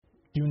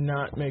Do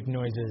not make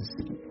noises.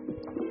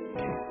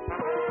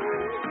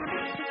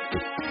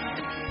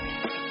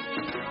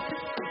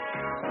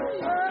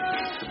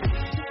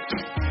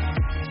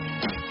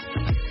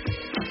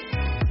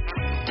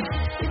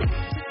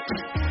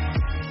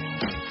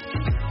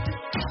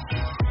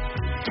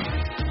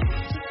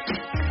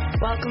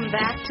 Welcome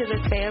back to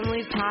the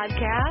Family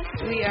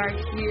Podcast. We are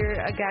here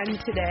again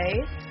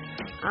today.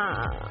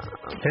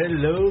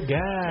 Hello,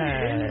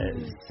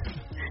 guys.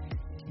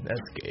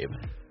 That's Gabe.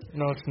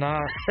 No, it's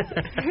not.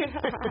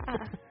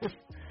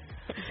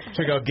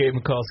 Check out Gabe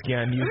Mikulski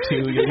on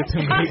YouTube. You'll get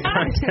some great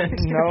content.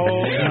 No.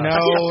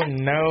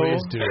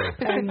 Please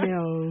do. I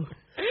know.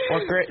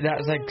 What grade? That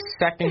was like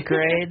second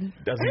grade.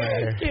 Doesn't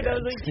matter. Kid, I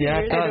was like, Yeah,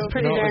 it does.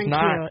 Pretty No, darn it's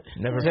not.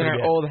 cute. Never It was in our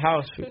forget. old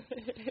house.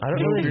 I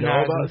don't really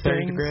know about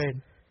third things.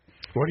 grade.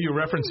 What are you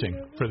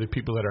referencing for the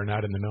people that are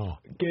not in the know?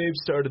 Gabe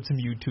started some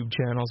YouTube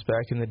channels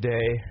back in the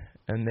day,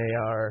 and they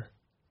are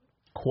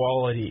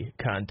quality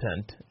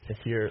content. If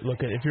you're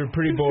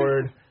pretty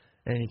bored,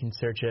 and you can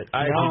search it.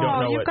 I actually don't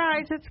know you what.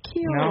 guys, it's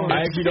cute. No.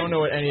 I actually don't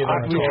know what any of them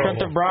are We called.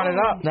 shouldn't have brought it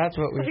up. That's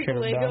what we should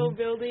have Lego done.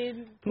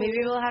 building. Maybe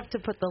we'll have to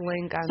put the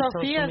link on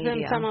Sophia's social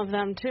media. in some of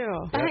them, too.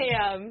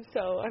 I am,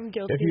 so I'm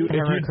guilty. If you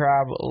Hermit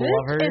crab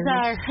lovers. This is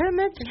our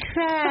hermit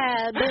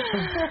crab.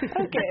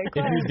 Okay,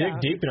 If you dig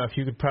deep enough,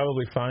 you could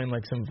probably find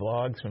like some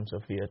vlogs from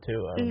Sophia too.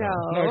 I don't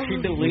know. No, she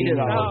deleted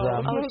all of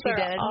them. Oh, she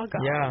did?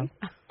 Yeah.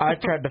 I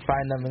tried to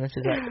find them, and then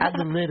she's like, I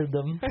deleted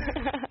them.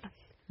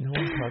 No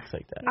one talks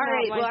like that. All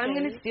right, well, I'm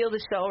going to steal the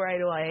show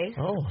right away.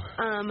 Oh.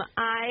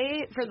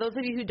 For those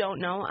of you who don't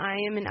know, I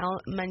am an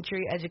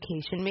elementary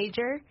education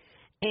major,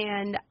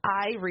 and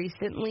I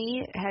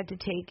recently had to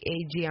take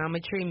a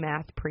geometry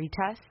math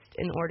pretest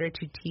in order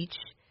to teach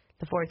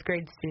the 4th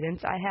grade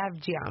students. I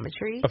have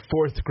geometry. A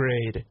 4th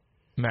grade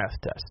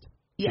math test.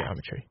 Yes.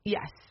 Geometry.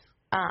 Yes.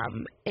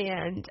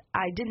 And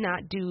I did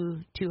not do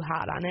too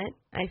hot on it.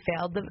 I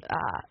failed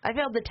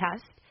the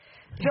test.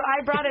 So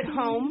I brought it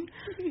home,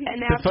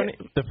 and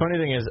The funny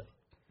thing is,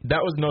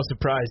 that was no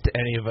surprise to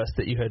any of us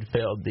that you had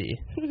failed the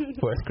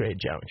 4th grade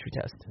geometry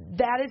test.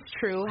 That is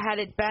true. Had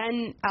it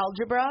been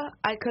algebra,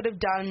 I could have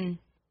done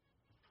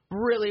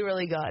really,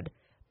 really good.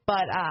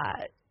 But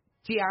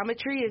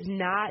geometry is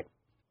not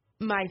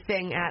my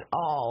thing at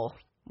all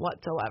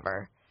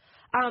whatsoever.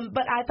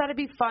 But I thought it'd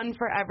be fun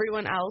for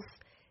everyone else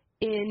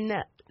in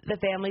the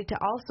family to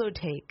also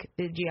take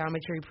the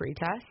geometry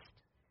pretest.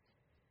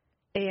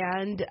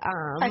 And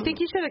I think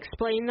you should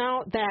explain,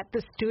 though, that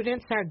the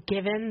students are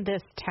given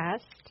this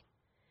test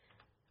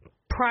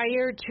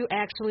prior to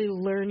actually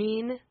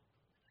learning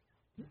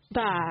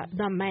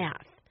the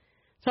math.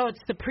 So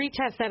it's the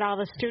pretest that all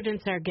the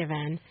students are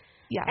given.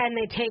 Yeah. And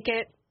they take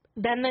it,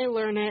 then they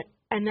learn it,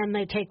 and then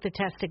they take the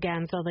test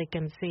again so they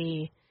can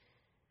see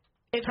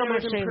if how there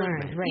much was they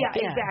improvement. learn. Right.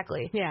 Yeah,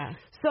 exactly. Yeah.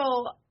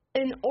 So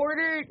in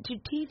order to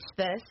teach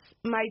this,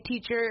 my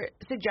teacher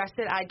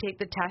suggested I take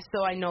the test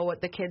so I know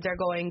what the kids are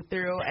going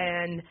through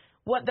and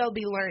what they'll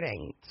be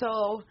learning.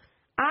 So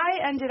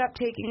I ended up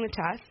taking the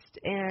test,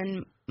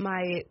 and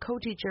my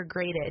co-teacher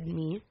graded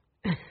me.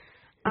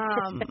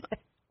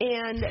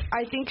 And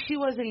I think she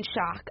was in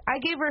shock. I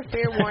gave her a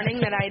fair warning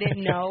that I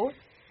didn't know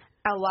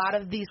a lot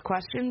of these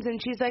questions, and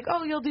she's like,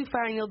 oh, you'll do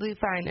fine,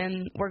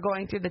 and we're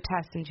going through the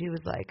test, and she was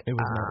like, It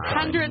was not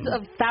fun. Hundreds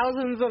of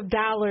thousands of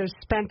dollars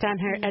spent on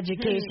her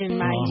education,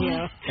 mind you.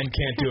 And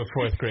can't do a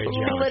 4th grade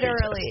geometry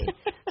literally.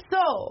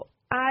 So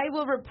I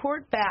will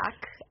report back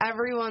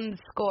everyone's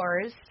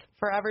scores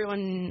for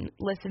everyone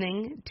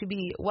listening to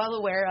be well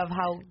aware of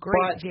how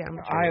great But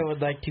geometry I is.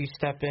 would like to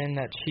step in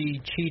that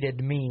she cheated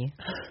me.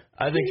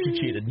 I think she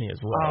cheated me as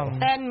well.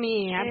 And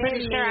me. I'm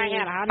pretty sure I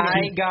had on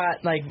I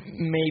got like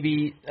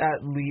maybe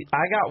at least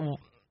I got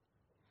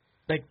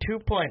like 2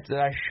 points that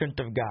I shouldn't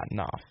have gotten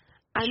off.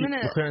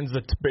 McLaren's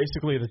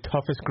basically the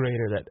toughest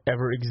grader that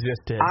ever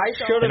existed. I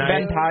should have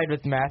And been tied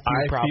with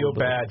Matthew. I probably. feel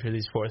bad for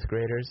these 4th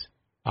graders.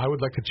 I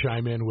would like to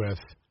chime in with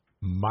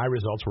my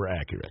results were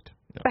accurate.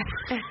 No.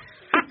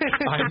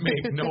 I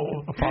make no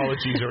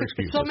apologies or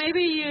excuses. So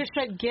maybe you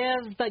should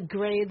give the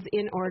grades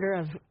in order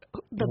of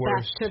the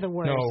Worst. best to the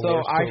worst. No. So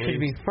Worst I to should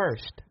be least.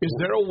 first. Is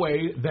there a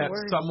way that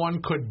Word.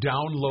 someone could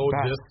download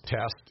Best. this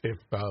test if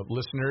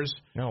listeners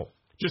No.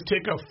 just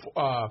take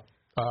a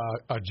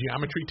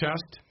geometry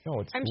test? No,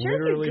 it's I'm sure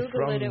literally if you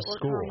Google from it, it will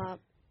school. come up.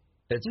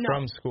 It's No,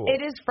 from school.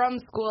 It is from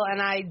school,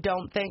 and I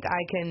don't think I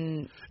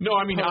can. No,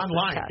 I mean Post the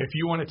online. test. If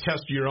you want to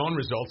test your own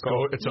results,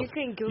 go. It's You a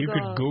can Google. You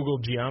could Google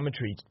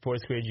geometry,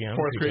 4th grade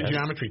geometry 4th grade test.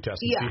 geometry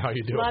test and Yeah. see how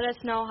you do. Let us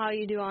know how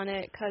you do on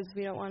it because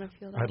we don't want to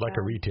feel that I'd like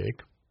a bad.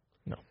 retake.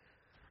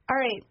 All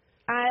right.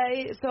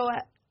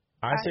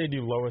 I say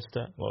do lowest.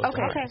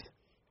 Okay. ranks.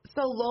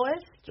 So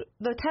lowest,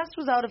 the test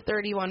was out of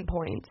 31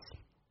 points.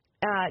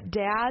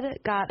 Dad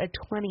got a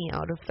 20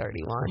 out of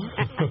 31.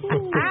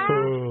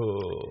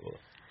 Ooh.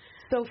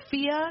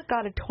 Sophia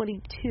got a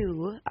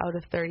 22 out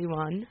of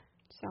 31.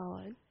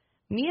 Solid.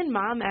 Me and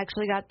Mom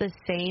actually got the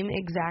same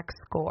exact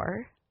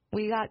score.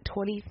 We got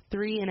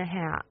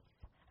 23.5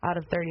 out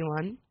of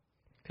 31.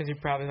 Because you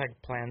probably like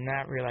planned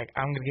that. Where you're like,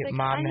 I'm gonna get Like,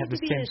 Mom I to need have the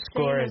be same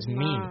score as me.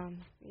 Mom.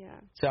 Yeah.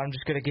 So I'm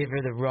just gonna give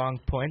her the wrong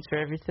points for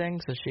everything,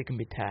 so she can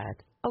be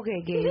tagged.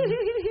 Okay, Gabe.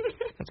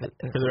 That's what,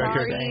 For the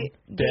record, Sorry,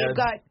 Gabe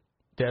got.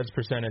 Dad's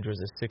percentage was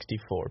a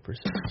 64%.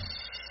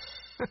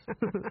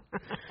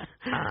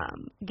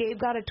 Gabe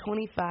got a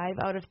 25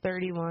 out of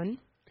 31.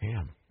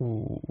 Damn.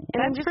 Ooh.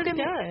 And I'm That's just pretty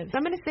gonna, good.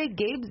 I'm gonna say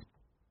Gabe's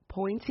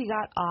points he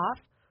got off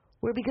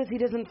were because he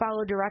doesn't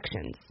follow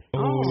directions.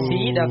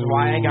 See, that's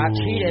why I got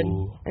cheated.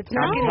 It's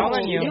I'm not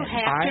telling you, you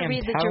have I to am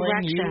read the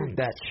telling you directions.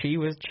 that she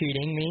was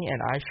cheating me, and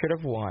I should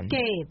have won.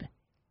 Gabe.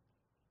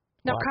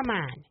 No, What? come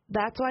on.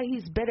 That's why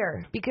he's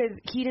bitter, because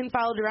he didn't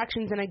follow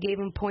directions and I gave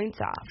him points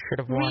off. Should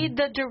have won. Read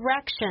the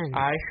directions.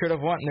 I should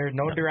have won. There's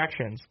no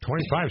directions.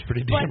 25 is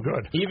pretty damn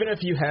good. Even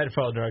if you had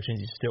followed directions,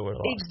 you still would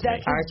have lost.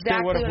 That's I still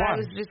exactly would've what I won.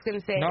 was just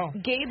gonna say. No.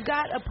 Gabe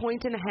got a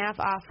 1.5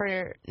 off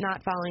for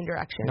not following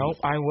directions. Nope,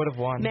 I would have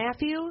won.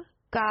 Matthew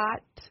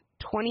got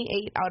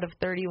 28 out of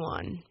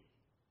 31.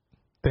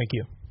 Thank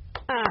you.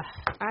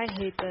 I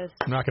hate this.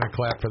 I'm not going to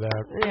clap for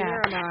that. Yeah.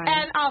 Never mind.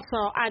 And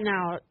also, I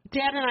know,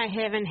 Dad and I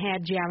haven't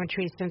had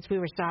geometry since we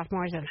were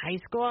sophomores in high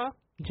school.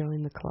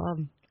 Join the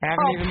club. I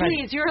haven't Oh, even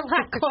please, you're a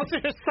lot closer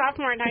to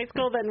sophomore in high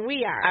school than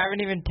we are. I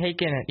haven't even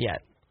taken it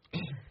yet.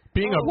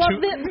 Being Well,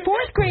 obtuse. the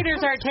fourth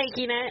graders are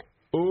taking it.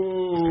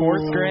 Ooh.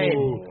 Fourth grade.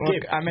 Look,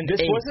 Gabe, I'm in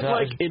this eighth, wasn't so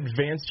like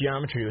advanced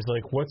geometry. It was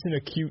like, what's an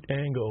acute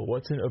angle?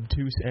 What's an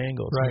obtuse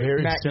angle? It's Right.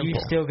 very Matt, simple. you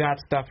still got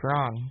stuff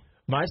wrong.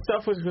 My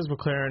stuff was because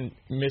McLaren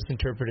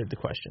misinterpreted the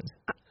questions.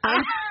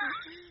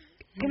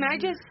 Can I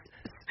just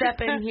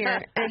step in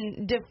here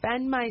and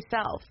defend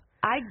myself?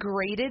 I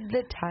graded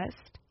the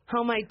test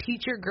how my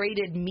teacher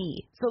graded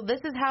me. So this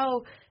is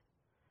how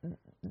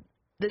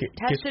the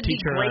test should be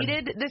teacher on.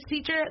 graded. This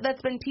teacher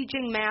that's been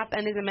teaching math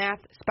and is a math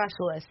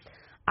specialist,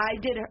 I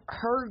did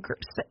her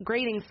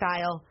grading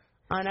style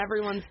on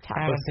everyone's I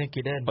test. don't think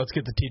you did. Let's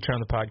get the teacher on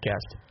the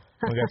podcast.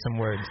 We got some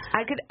words.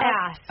 I could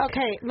ask.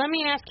 Okay, let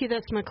me ask you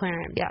this,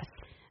 McLaren. Yes.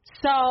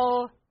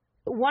 So,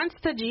 once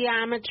the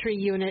geometry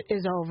unit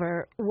is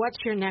over, what's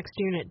your next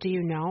unit? Do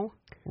you know?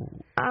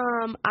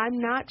 I'm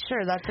not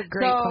sure. That's a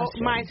great So,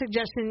 question. my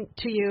suggestion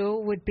to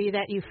you would be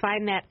that you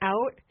find that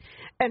out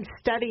and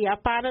study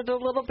up on it a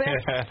little bit.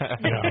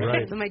 Yeah,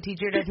 right. So my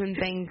teacher doesn't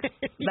think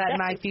that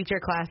my future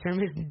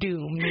classroom is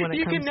doomed when it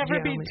You comes can never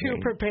to be too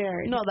geometry.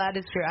 prepared. No, that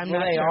is true. I'm Well,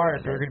 not they sure are of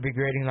if they're it. going to be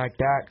grading like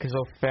that, because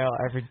they'll fail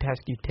every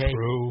test you take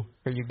True.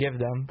 or you give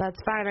them. That's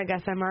fine. I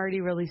guess I'm already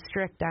really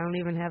strict. I don't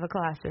even have a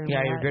classroom. Yeah,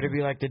 yet. you're going to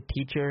be like the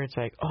teacher. It's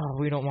like, oh,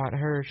 we don't want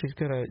her. She's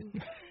going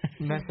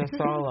to mess us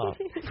all up.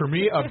 For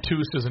me,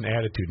 obtuse is an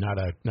attitude, not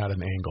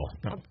an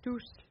angle.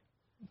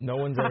 No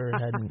one's ever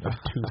had an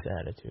obtuse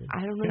attitude.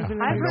 I don't Yeah.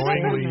 even I've know.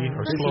 heard Knowingly that.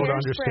 or The slow to Hairspray.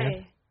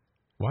 understand.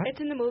 What? It's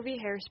in the movie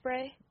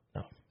Hairspray.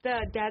 Oh.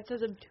 The dad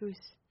says obtuse.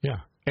 Yeah.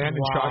 And in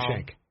Wow.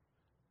 Shawshank.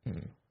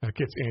 That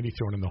gets Andy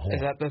thrown in the hole.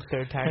 Is that the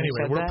third time you Anyway,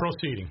 said we're that?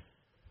 proceeding.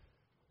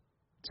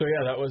 So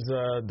yeah, that was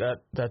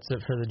that's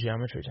it for the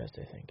geometry test,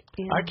 I think.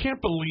 Yeah. I can't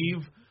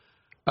believe.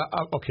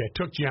 Okay, I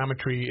took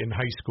geometry in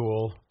high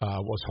school.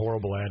 Was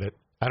horrible at it.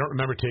 I don't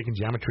remember taking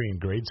geometry in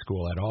grade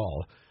school at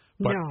all.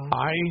 But No.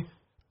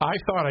 I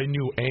thought I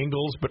knew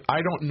angles, but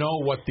I don't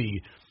know what the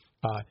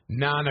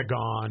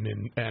nonagon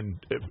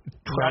and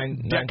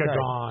Nine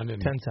decagon sides.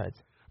 and 10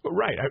 sides.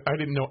 right. I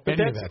didn't know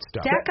any of that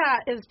stuff.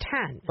 Deca is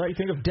 10. Like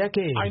think of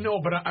decade. I know,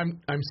 but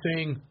I'm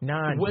saying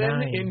Nine.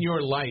 when in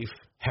your life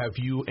have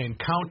you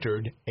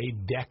encountered a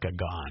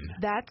decagon?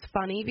 That's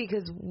funny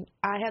because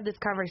I had this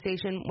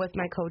conversation with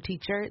my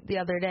co-teacher the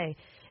other day.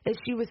 And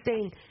she was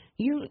saying,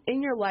 you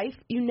in your life,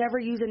 you never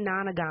use a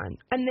nonagon.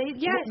 And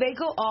they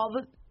go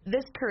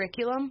this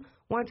curriculum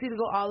wants you to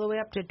go all the way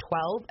up to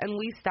 12, and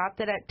we stopped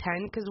it at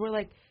 10 because we're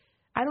like,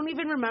 I don't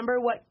even remember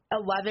what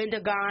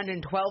 11-agon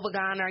and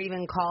 12-agon are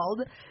even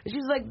called.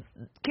 She's like,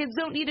 kids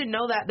don't need to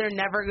know that. They're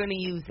never going to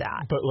use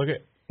that. But look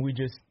at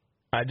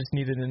I just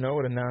needed to know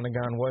what a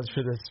nonagon was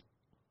for this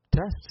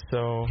test.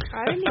 So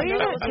I didn't even You're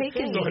know not that was a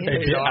taking thing.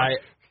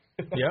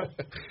 me.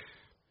 yep.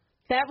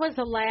 That was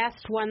the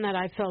last one that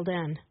I filled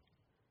in.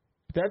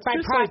 That's By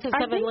just process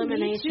I of think me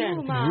elimination.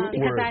 too, Mom. Root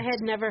Because I words. had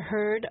never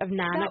heard of was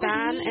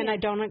nonagon, me. and I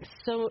don't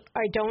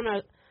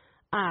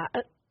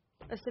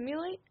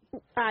Assimilate?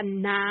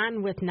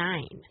 non with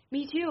 9.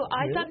 Me too.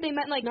 I thought they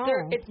meant like No.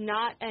 it's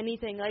not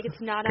anything. Like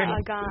it's not Can-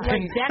 a gun.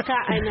 Like Deca,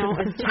 I know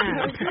is 10.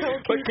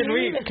 But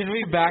can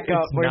we back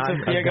up It's where not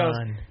Sophia a goes,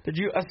 gun. did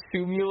you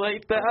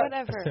assimilate that?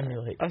 Whatever.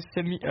 Assimilate.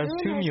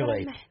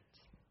 Assimilate.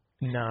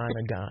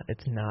 Non-a-gon.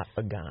 It's not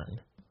a gon.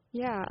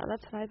 Yeah,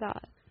 that's what I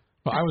thought.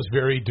 Well, I was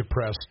very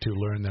depressed to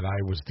learn that I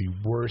was the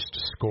worst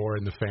scorer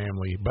in the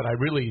family, but I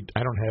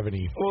don't have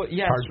any Well,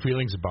 yes, hard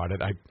feelings about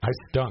it. I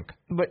stunk.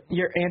 but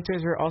your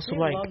answers were also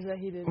like,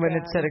 when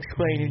it said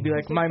explain, you'd be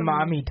like, my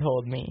mommy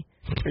told me.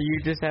 Or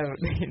you just have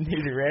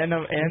these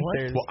random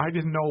answers. Well, I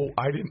didn't know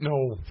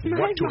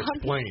what to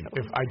explain.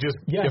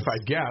 If I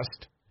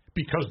guessed,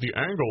 because the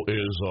angle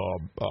is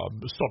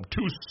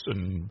obtuse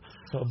and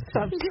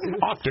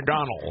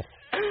octagonal.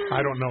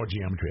 I don't know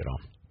geometry at all,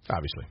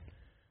 obviously.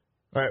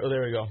 All right, well,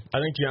 there we go. I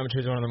think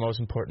geometry is one of the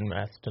most important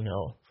maths to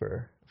know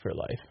for for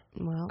life.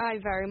 Well, I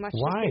very much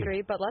Why?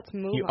 disagree, but let's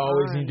move on. You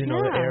always need to know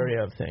the Yeah.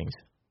 area of things.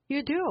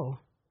 You do.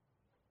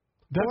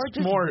 That's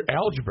more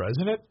algebra,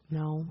 isn't it?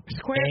 no.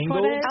 Square Angles?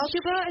 footage.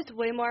 Algebra is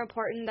way more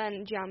important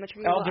than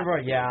geometry.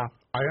 Algebra, yeah.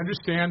 I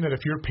understand that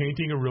if you're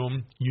painting a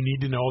room, you need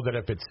to know that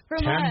if it's From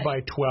 10 what? by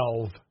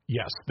 12,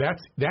 yes,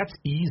 that's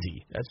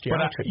easy. That's But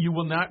geometry. you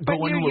will not go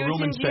But into you're a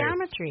room and using say,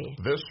 geometry.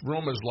 this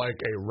room is like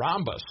a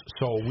rhombus,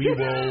 so we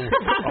will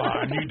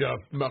need to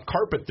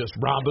carpet this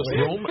rhombus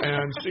room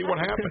and see what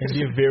happens. It'd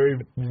be a very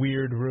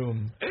weird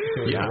room if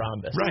it was Yeah, a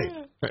rhombus.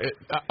 right.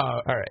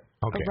 All right.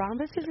 Okay. A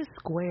rhombus is a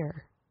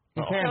square.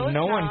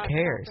 No one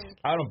cares.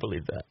 I don't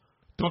believe that.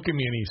 Don't give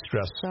me any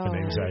stress and So-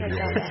 anxiety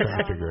while I'm trying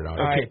to figure it out.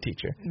 All Okay, right.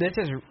 teacher. This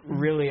is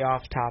really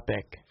off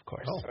topic. Of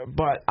course.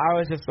 But I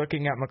was just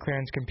looking at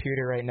McLaren's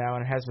computer right now,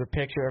 and it has a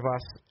picture of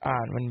us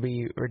on when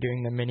we were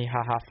doing the mini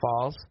haha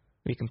falls.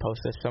 We can post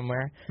this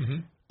somewhere.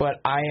 Mhm. But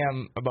I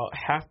am about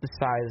half the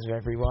size of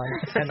everyone,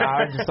 and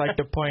I would just like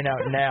to point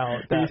out now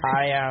that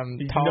I am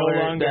He's taller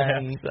no longer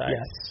than half the size.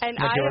 yes, And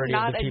I am majority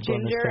not of the a people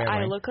in this ginger. I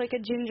family. look like a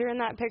ginger in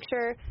that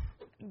picture.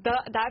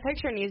 That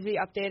picture needs to be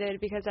updated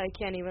because I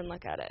can't even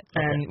look at it.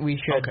 And we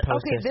should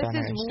post Okay, this this on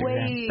our is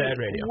Instagram. Bad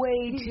radio.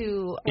 way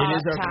too It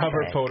is our off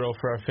cover topic. photo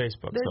for our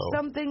Facebook. There's so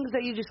some things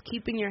that you just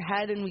keep in your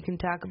head and we can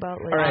talk about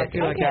later. All right, I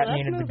feel like Okay, that let's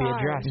needed to move be on.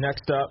 addressed.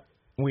 next up,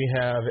 we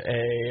have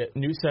a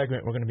new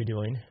segment we're going to be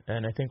doing,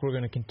 and I think we're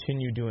going to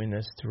continue doing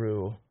this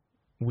through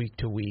week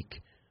to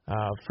week.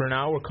 For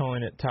now, we're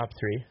calling it Top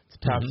 3. It's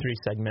a Top 3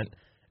 segment,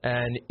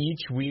 and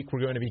each week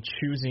we're going to be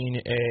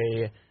choosing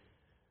a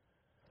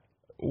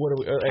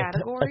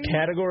Category? a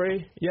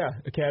category, yeah,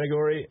 a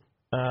category,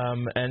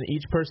 and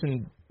each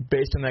person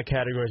based on that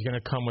category is going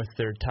to come with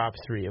their top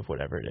 3 of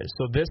whatever it is.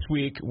 So this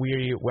week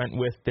we went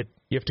with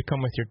you have to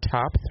come with your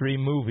top 3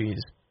 movies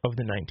of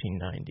the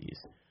 1990s.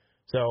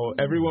 So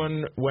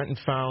everyone went and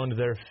found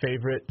their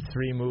favorite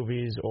 3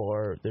 movies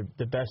or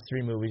the best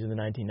 3 movies in the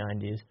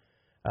 1990s.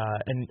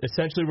 And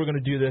essentially we're going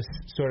to do this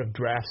sort of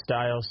draft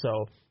style.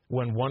 So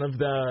when one of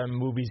the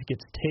movies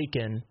gets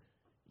taken,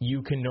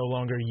 you can no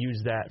longer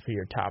use that for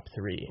your top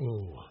 3.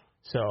 Ooh.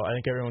 So I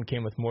think everyone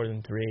came with more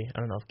than 3. I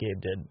don't know if Gabe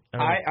did.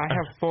 I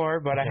have 4,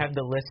 but Okay. I have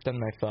the list on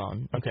my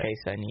phone in Okay.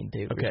 case I need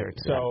to. Okay, resort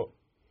to so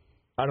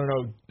I don't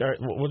know. All right,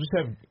 we'll just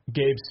have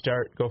Gabe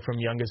start, go from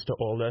youngest to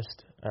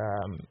oldest,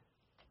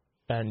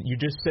 and you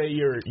just say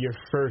your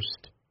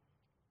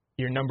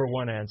number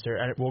 1 answer,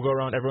 and we'll go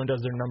around. Everyone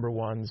does their number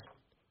 1s,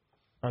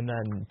 and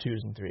then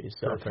 2s and 3s.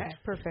 So Okay,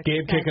 perfect.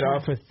 Gabe, kick it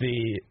off with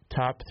the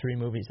top 3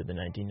 movies of the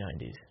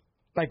 1990s.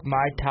 like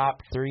my top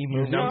 3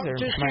 movies No, or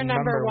just my your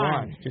number one.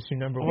 one. Just your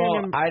number Well,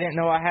 1. I didn't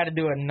know I had to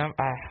do a number.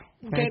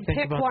 Okay,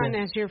 pick one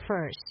as your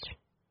first.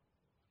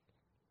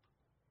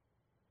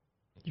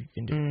 You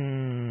can do.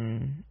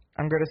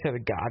 I'm going to say The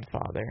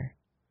Godfather.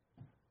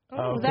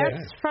 Okay.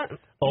 That's from.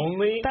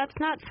 Only That's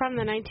not from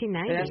the It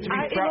has 1990s. to be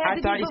it from, had I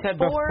to thought be you said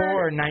before-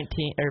 before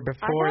 19 or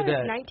before I thought the it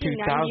was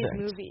 1990s 2000s.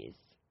 movies.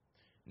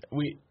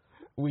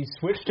 we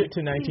switched it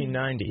to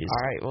 1990s,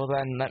 All right, well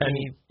then let and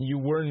me. you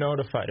were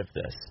notified of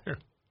this.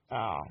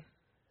 Oh,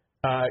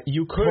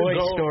 You could Toy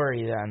go.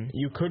 Story then.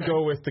 You could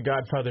go with The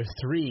Godfather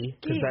 3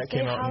 because Please that say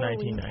came out in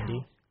Halloween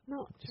 1990.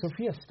 No.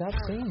 Sophia, stop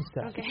saying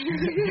stuff. Okay.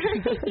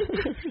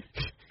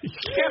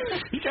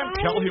 You can't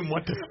tell him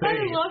what to say.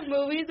 I love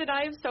movies and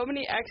I have so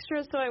many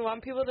extras, so I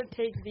want people to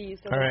take these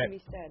so All they right. can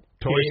be said.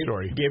 Toy Gabe,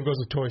 Story. Gabe goes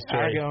with Toy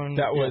Story.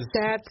 That was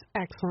That's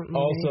excellent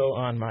movie. also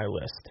on my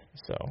list.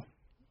 So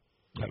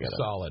I gotta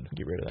Solid.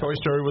 get rid of that. Toy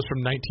Story was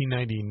from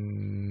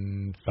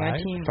 1995.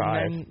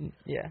 1995.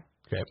 Yeah.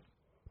 Okay.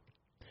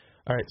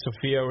 All right,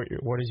 Sophia,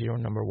 what is your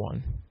number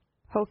 1?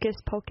 Hocus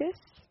Pocus.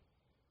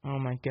 Oh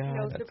my God.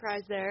 No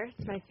surprise there.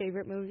 It's my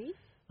favorite movie.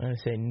 I'm gonna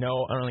say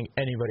no. I don't think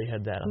anybody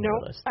had that on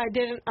Nope, their list. I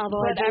didn't.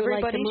 Although But I do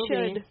everybody like the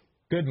movie. should.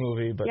 Good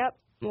movie, but Yep.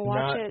 We'll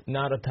watch it.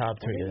 not a top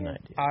 3 of the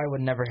 90s. I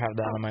would never have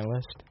that on my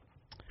list.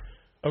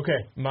 Okay,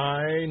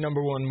 my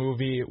number 1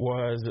 movie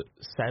was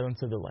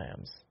Silence of the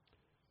Lambs.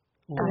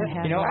 You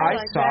know, I I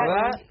like saw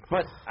that that,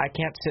 but I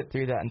can't sit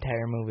through that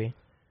entire movie.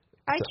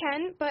 I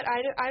can, but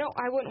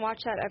I wouldn't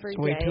watch that every It's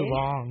way day. too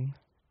long.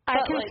 I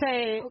But, can like,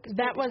 say Hocus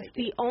that Pocus was I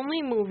the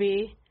only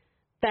movie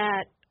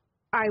that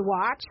I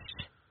watched,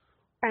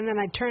 and then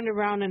I turned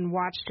around and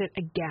watched it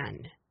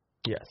again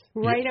Yes.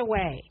 right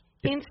away,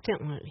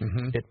 instantly.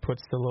 It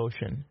puts the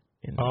lotion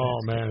in the Oh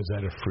basket. man, is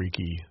that a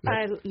freaky?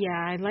 I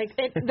like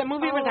it. The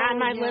movie was on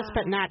my yeah. list,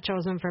 but not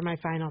chosen for my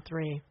final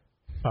 3.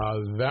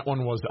 That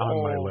one was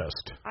on my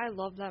list. I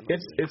love that movie.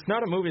 It's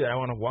not a movie that I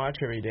want to watch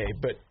every day,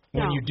 but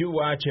when No. you do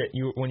watch it,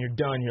 when you're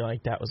done, you're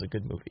like, that was a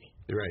good movie.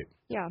 You're right.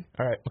 Yeah.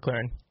 All right,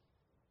 McLaren.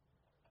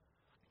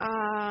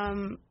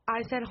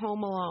 I said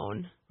Home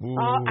Alone. Ooh,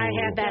 Oh, I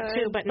had that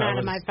too, but not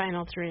was- in my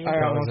final 3.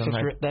 I almost was just on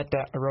my-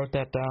 wrote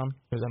that down.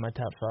 It was on my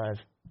top 5.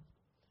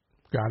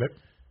 Got it.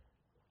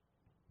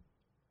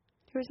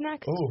 Who's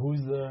next? Oh,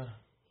 who's the...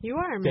 You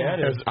are, Dad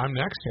man. is. I'm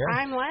next.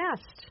 I'm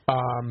last.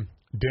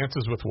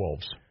 Dances with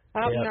Wolves.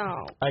 Oh, Yep.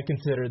 No. I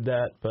considered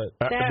that, but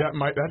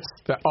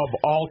of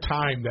all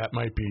time, that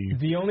might be.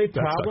 the only That's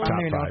a problem. I top don't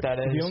even know what five.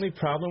 that is. The only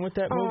problem with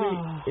that movie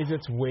Oh. is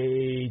it's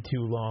way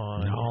too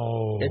long.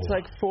 No. It's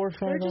like 4 or 5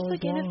 They're just hours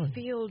like in long. a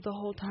field the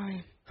whole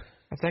time.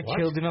 It's like What?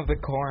 Children of the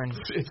Corn.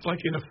 It's like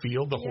in a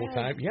field the whole Yes.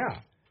 time. Yeah.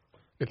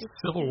 It's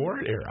Civil War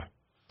era.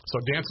 So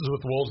Dances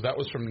with Wolves, that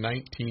was from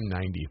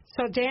 1990.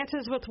 So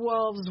Dances with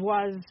Wolves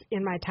was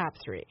in my top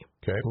 3.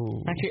 Okay.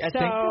 Actually, I So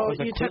think that was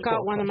a you took quick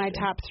out one of my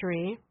question. top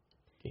 3.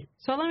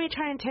 So let me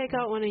try and take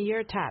out one of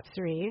your top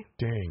 3,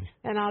 Dang.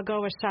 and I'll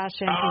go with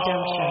Shawshank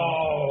Redemption.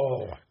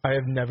 Oh. I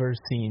have never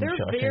seen They're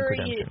Shawshank very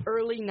Redemption.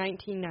 early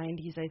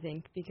 1990s, I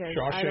think, because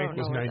I Shawshank don't know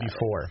was what that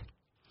 94.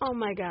 Oh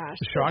my gosh.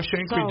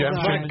 Shawshank So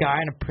Redemption. That guy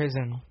in a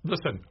prison.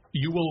 Listen,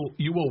 you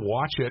will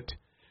watch it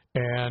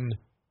and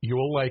you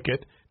will like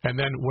it, and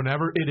then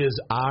whenever it is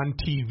on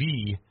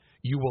TV,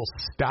 you will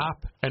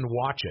stop and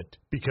watch it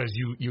because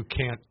you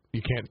can't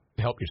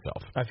help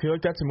yourself. I feel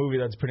like that's a movie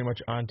that's pretty much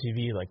on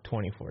TV like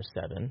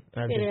 24/7.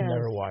 I've It just is.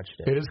 never watched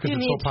it. It is because You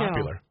it's need so to.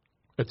 popular.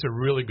 It's a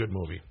really good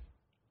movie.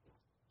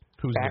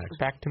 Who's next?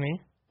 Back to me.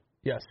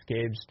 Yes,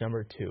 Gabe's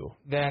number 2.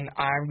 Then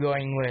I'm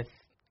going with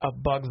A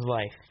Bug's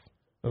Life.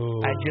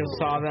 Ooh. I just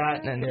saw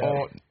that, and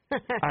Yeah.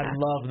 I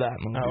love that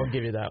movie. I'll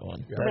give you that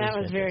one. That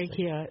is was very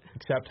fantastic. cute.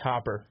 Except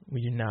Hopper.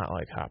 We do not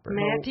like Hopper.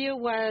 Matthew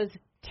was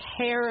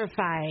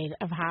terrified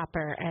of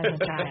Hopper as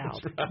a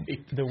child. That's right.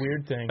 The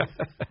weird thing,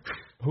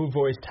 who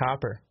voiced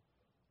Hopper?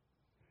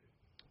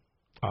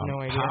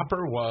 No idea.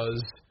 Hopper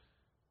was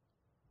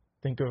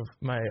Think of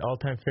my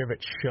all-time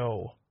favorite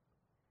show.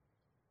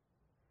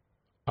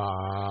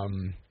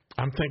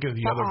 I'm thinking of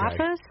the The other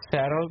guy. Office?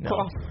 Saddle No.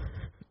 Club.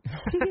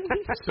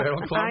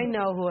 Saddle Club? I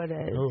know who it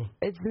is. Who?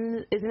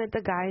 Isn't it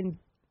the guy in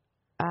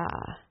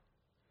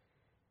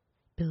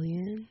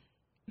Billion?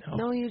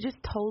 No, you just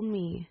told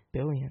me.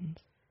 Billions.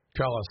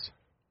 Tell us.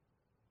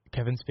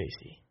 Kevin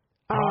Spacey.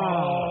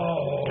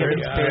 Oh. Kevin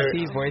Yeah.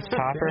 Spacey voiced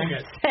Hopper.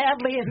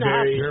 Sadly enough.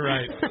 Very, You're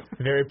right.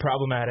 very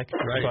problematic,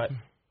 Right. but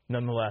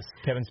nonetheless,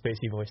 Kevin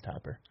Spacey voiced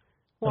Hopper.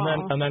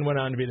 Wow. And then went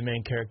on to be the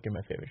main character in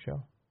my favorite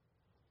show.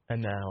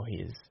 And now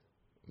he's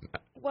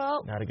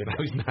Well, not a good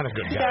He's guy. not a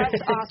good guy.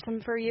 that's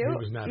awesome for you. He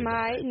was not a good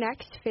My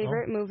next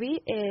favorite movie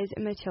is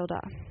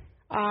Matilda.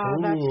 Oh,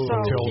 that's Ooh, so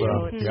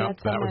Matilda. cute. Yeah,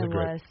 That's that on was my a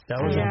good. list. That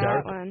was Yeah, a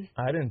dark that one.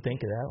 I didn't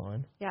think of that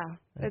one. Yeah,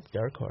 That's it's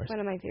Dark Horse. one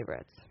of my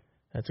favorites.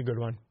 That's a good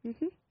one.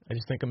 Mhm. I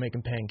just think of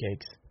making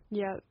pancakes.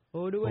 Yeah.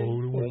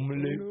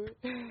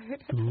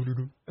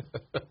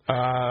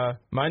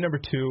 My number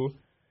 2,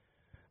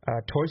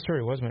 Toy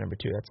Story was my number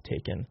 2. That's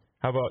taken.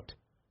 How about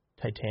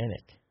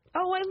Titanic?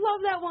 Oh, I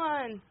love that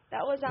one.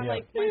 That was on Yeah.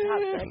 like my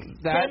top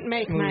 6. That Didn't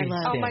make my movie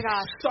list. Oh my stinks.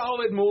 gosh.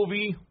 Solid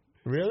movie.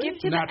 Really? Skip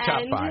to Not the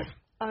top end. 5.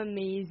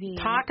 Amazing.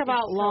 Talk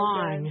about It's so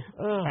long. good.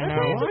 Ugh. I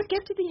Let's know. just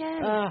skip to the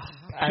end. Ugh.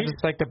 I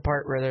just like the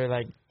part where they're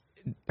like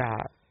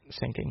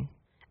sinking.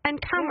 And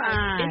come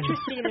on.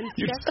 Interesting and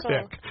You're stressful.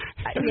 sick.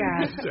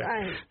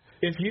 Yeah.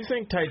 If you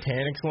think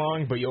Titanic's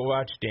long, but you'll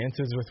watch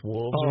Dances with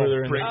Wolves Oh, where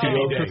they're in break the any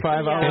field day. for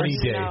 5 Yeah, hours, Any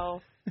day.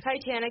 No.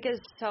 Titanic is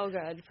so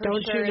good. For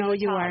Don't sure you in know the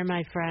you top. are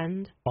my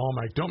friend? Oh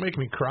my! Don't make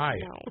me cry.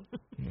 No.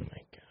 oh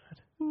my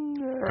god.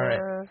 All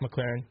right,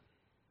 McLaren.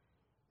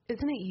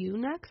 Isn't it you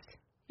next?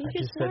 He I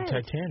just said went.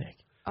 Titanic.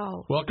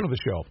 Oh. Welcome to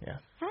the show. Yeah.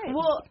 Hi.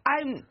 Well,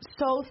 I'm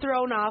so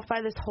thrown off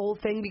by this whole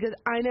thing because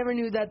I never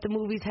knew that the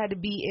movies had to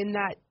be in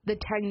the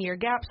 10-year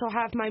gap, so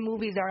half my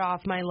movies are off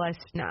my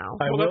list now.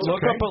 I will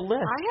Look up a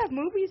list. I have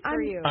movies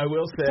for you. I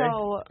will say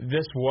So-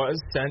 this was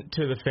sent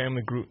to the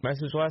family group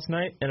message last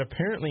night, and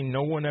apparently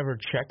no one ever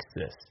checks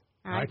this.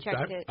 I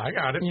checked it. I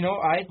got it. You know,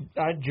 I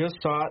just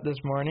saw it this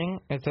morning.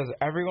 It says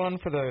everyone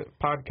for the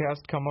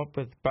podcast come up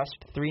with best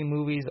 3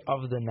 movies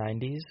of the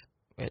 90s,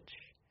 which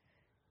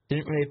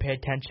didn't really pay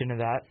attention to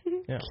that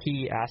Yeah.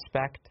 key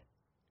aspect.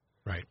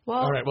 Right. Well,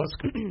 All right. Let's.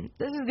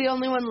 this is the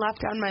only one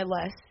left on my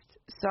list.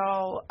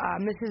 So,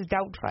 Mrs.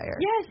 Doubtfire.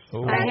 Yes,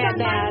 Ooh. that's I had on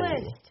my that.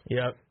 list.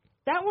 Yep.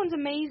 That one's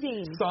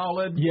amazing.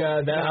 Solid.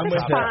 Yeah, that I'm with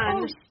It's that.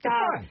 fun. Oh,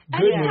 stop.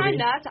 Good Anytime movie.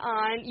 that's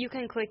on, you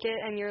can click it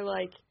and you're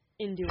like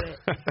into it.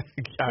 I,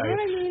 what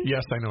I mean?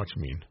 Yes, I know what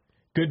you mean.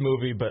 Good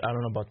movie, but I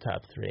don't know about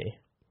top 3.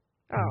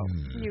 Oh,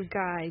 you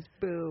guys,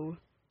 boo.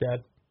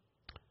 Dad?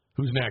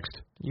 Who's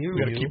next? You.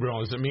 We got to keep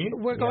rolling. Is it me?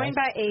 We're going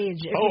by age.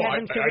 If Oh, you I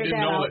haven't figured didn't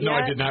that know out that. No, I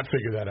yet. did not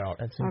figure that out.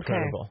 That's Okay.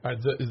 incredible.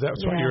 Is that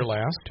one of Yeah. your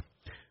last?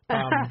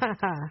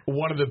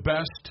 One of the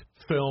best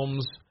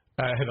films.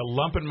 I had a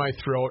lump in my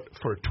throat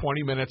for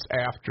 20 minutes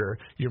after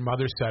your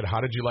mother said, "How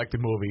did you like the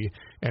movie?"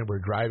 And we're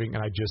driving,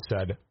 and I just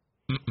said,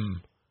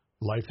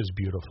 "Life is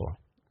beautiful."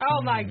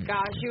 Oh my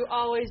gosh, you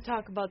always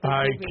talk about this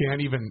I movie.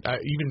 can't even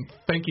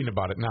thinking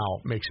about it now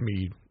makes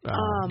me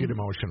get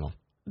emotional.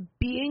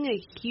 Being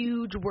a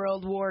huge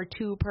World War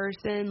II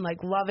person,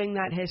 like loving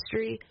that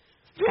history,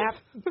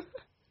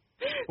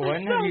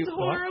 When that have you sounds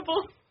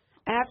horrible.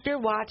 after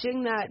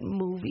watching that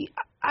movie,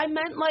 I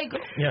meant like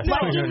Yeah.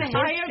 watching the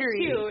I am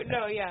history. too.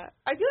 No, yeah.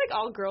 I feel like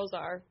all girls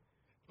are.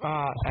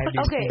 have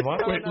you Okay. seen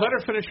what? Wait, let her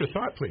finish her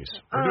thought, please.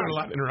 We're doing a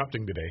lot of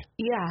interrupting today.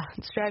 Yeah,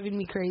 it's driving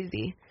me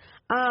crazy.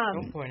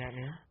 Don't point at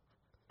me.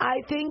 I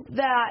think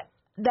that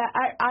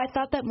I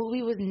thought that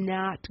movie was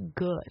not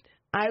good.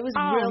 I was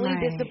really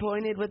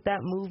disappointed with that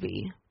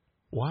movie.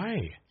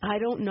 Why? I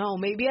don't know.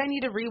 Maybe I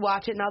need to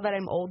rewatch it now that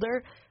I'm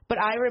older.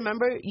 But I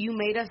remember you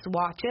made us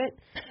watch it,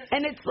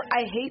 and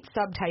I hate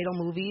subtitle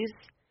movies.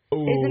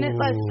 Ooh. Isn't it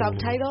like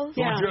subtitles?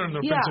 Yeah.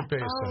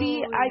 Principe.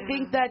 See, I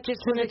think that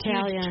just was a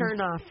Italian. huge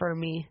turnoff for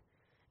me,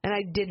 and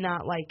I did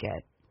not like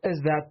it. Is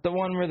that the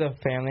one where the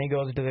family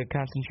goes to the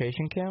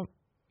concentration camp?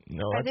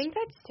 No, I think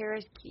that's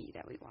Sarah's Key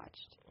that we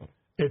watched.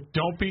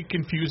 Don't be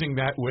confusing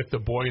that with The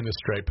Boy in the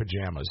Striped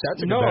Pajamas.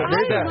 That's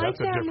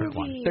a different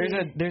one.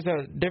 There's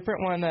a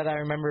different one that I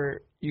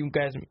remember you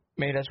guys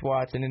made us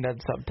watch, and it had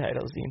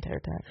subtitles the entire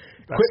time.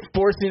 Quit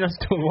forcing us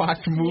to watch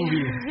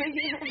movies.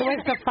 It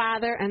was the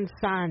father and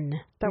son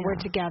that were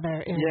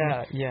together in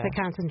the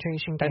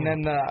concentration camp. And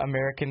then the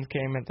Americans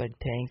came with like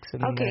tanks.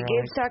 And Okay,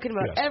 Gabe's talking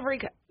about every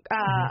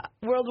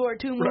World War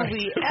II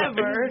movie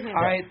ever.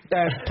 I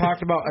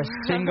talked about a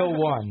single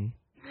one.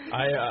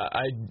 I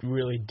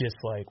really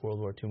dislike World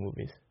War II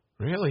movies.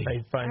 Really?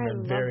 I find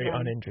them very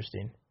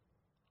uninteresting.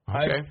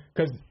 Okay.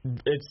 Because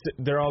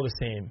they're all the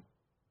same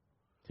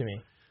to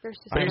me.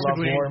 I love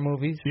war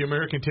movies. The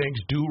American tanks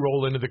do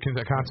roll into the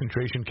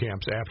concentration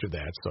camps after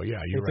that. So yeah,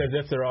 you're right. It's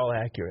as if they're all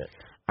accurate.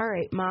 All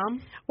right,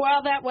 Mom.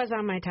 Well, that was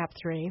on my top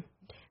 3.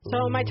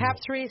 So my top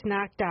 3 is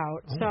knocked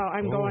out. So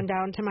I'm going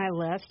down to my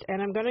list,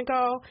 and I'm going to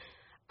go.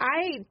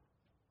 I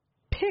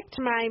picked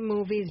my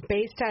movies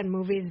based on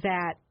movies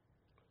that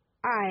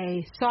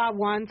I saw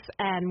once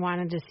and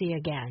wanted to see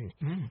again.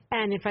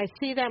 And if I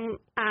see them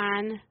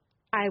on,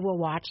 I will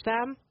watch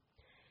them.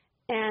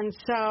 And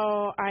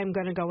so I'm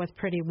going to go with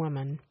Pretty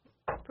Woman.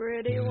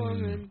 Pretty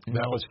Woman.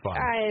 That was fun.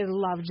 I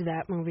loved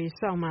that movie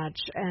so much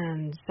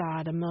and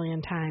saw it a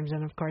million times.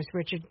 And, of course,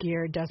 Richard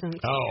Gere doesn't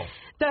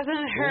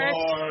hurt.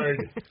 Lord.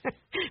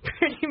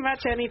 Pretty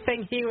much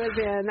anything he was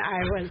in,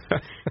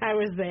 I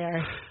was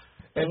there.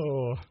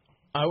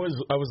 I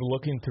was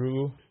looking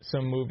through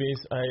some movies.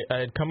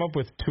 I had come up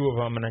with 2 of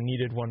them, and I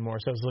needed one more.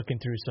 So I was looking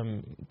through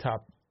some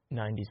top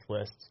 90s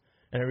lists.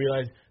 And I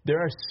realized there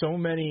are so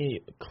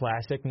many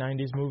classic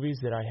 90s movies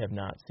that I have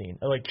not seen.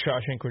 Like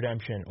Shawshank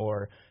Redemption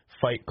or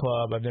Fight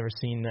Club. I've never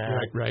seen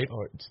that. Right.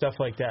 Or stuff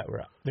like that.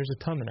 Where there's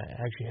a ton that I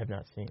actually have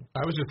not seen.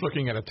 I was just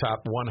looking at a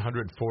top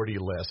 140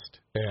 list,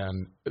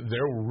 and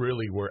there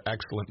really were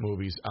excellent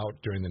movies out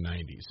during the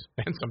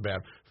 90s. And some bad.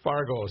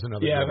 Fargo is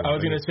another good one. I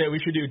was going to say we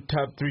should do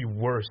top 3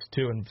 worst,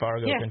 too, and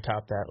Fargo can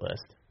top that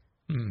list.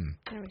 Did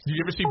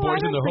you ever see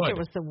Boys in the Hood? I don't think it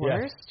was the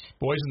worst. Yes.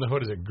 Boys in the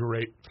Hood is a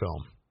great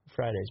film.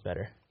 Friday's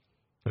better.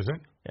 Is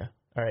it? Yeah.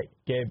 All right,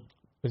 Gabe,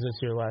 was this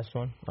your last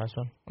one?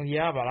 Well,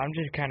 yeah, but I'm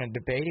just kind of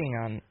debating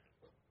on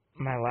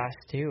my last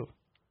 2.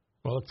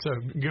 Well, let's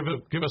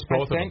give us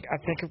both of them. I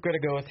think I'm going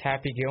to go with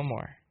Happy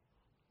Gilmore.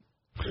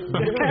 Okay.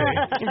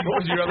 What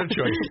was your other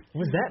choice?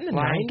 Was that in the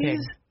Lion 90s?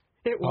 King.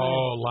 It was.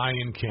 Oh,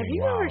 Lion King. Have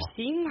you ever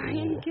seen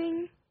Lion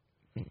King?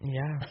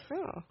 Yeah.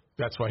 Oh.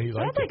 That's why he I liked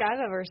don't it. think I've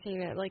ever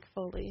seen it, like,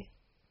 fully.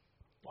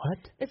 What?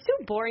 It's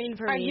too boring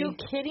for me. Are you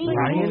kidding?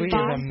 Lion King is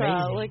Mufasa,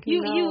 amazing. like,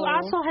 You no.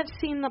 also have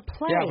seen the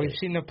play. Yeah, we've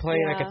seen the play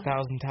like Yeah.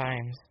 1,000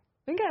 times.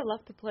 I think I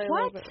left the play a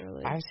little bit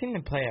early. I've seen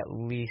the play at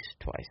least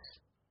twice.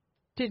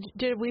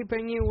 Did we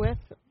bring you with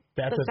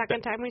That's the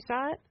second time we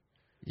saw it?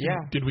 Yeah.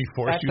 Did we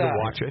force you to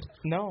watch it?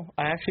 No,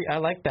 I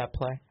like that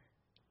play.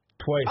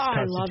 Twice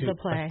I love the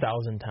constitutes play.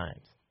 1,000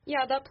 times.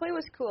 Yeah, that play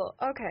was cool.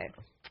 Okay.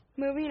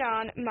 Moving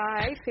on,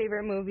 my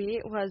favorite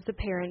movie was The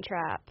Parent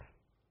Trap.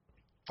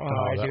 Oh,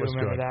 that I do was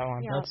remember good. that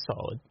one. Yeah. That's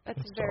solid. That's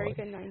That's very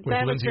solid. good 90s. With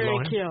That was Lindsay very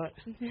Lohan?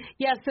 cute. Mhm.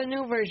 Yes, the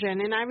new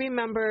version, and I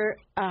remember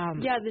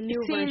Yeah, the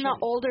new seeing version. the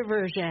older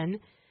version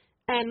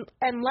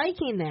and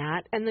liking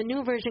that, and the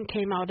new version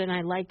came out, and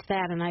I liked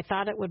that, and I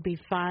thought it would be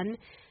fun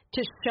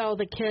to show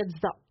the kids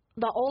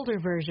the older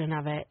version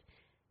of it.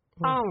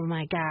 Oh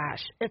my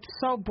gosh, it's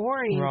so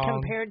boring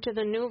Wrong. compared to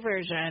the new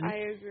version I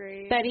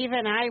agree. that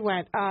even I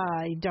went,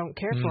 I don't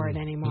care for it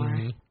anymore.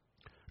 Mhm.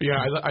 Yeah,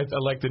 I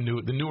like the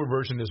newer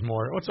version is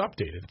more. It's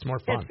updated. It's more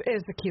fun.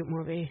 It's a cute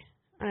movie.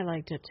 I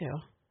liked it too.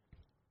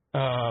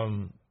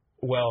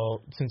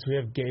 Well, since we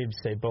have Gabe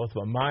say both of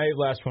them, my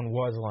last one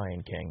was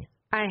Lion King.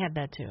 I had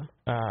that too.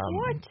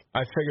 What?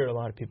 I figured a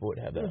lot of people would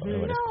have that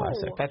one. It's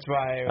classic. That's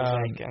why I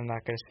was like, I'm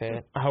not going to say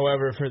it.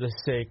 However, for the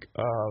sake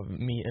of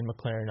me and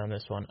McLaren on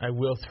this one, I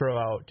will throw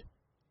out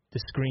the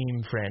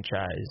Scream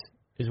franchise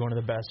is one of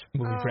the best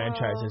movie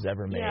franchises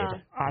ever made. yeah.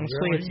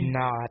 Honestly, it's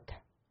not.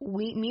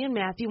 Me and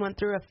Matthew went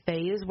through a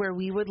phase where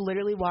we would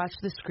literally watch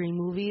the Scream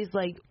movies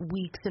like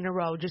weeks in a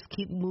row, just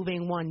keep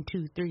moving 1,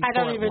 2, 3, I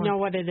don't 4, even 1. know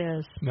what it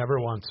is. Never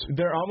once.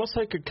 They're almost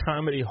like a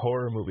comedy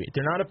horror movie.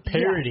 They're not a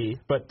parody,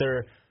 but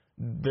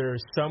they're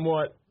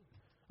somewhat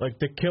like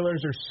the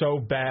killers are so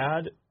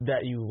bad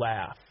that you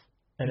laugh,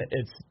 and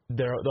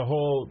the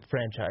whole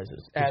franchise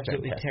is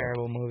Absolutely fantastic.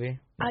 terrible movie.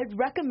 I'd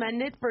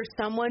recommend it for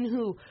someone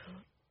who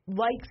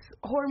likes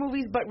horror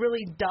movies but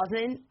really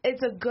doesn't.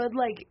 It's a good,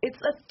 like, it's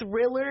a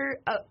thriller,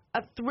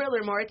 a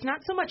thriller more. It's not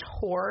so much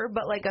horror,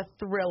 but like a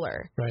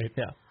thriller. Right.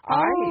 Yeah.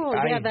 Oh,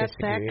 I yeah, that's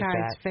that disagree with guy's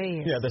that.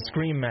 face. Yeah, the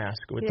Scream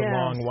mask with the Yes.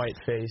 long white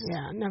face.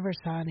 Yeah, never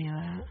saw any of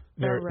that.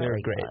 They're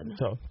really great. good.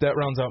 So that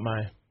rounds out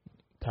my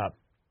top,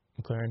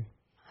 McLaren.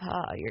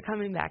 You're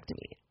coming back to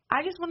me.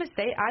 I just want to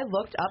say I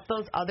looked up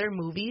those other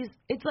movies.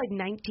 It's like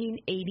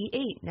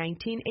 1988,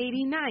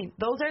 1989.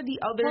 Those are the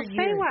other Well, years.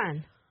 say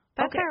one.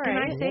 That's okay, all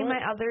right. can I say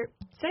my other?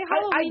 Say I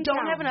Halloween don't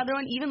Town. have another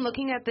one. Even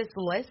looking at this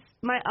list,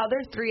 my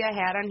other 3 I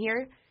had on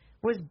here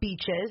was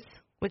Beaches,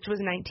 which was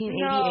 1988.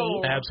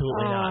 No.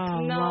 Absolutely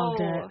not. No.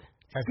 Loved it.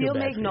 I Steel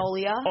feel bad for you.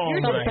 Magnolia. Oh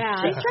You're my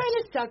best. She's God. trying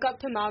to suck up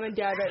to mom and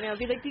dad right now.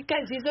 Be like, these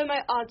guys, these are my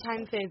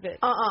all-time favorites.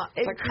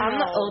 It's I'm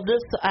the no.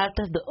 oldest, so I have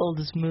to have the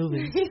oldest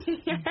movie.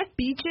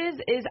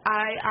 Beaches is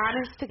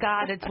honest to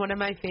God, it's one of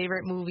my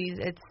favorite movies.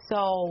 It's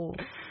so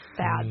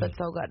bad but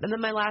so good. And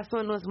then my last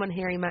one was When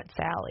Harry Met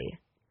Sally.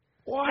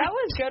 That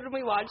was good when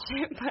we watched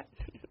it, but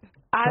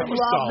I That was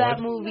love that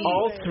solid. movie.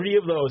 All 3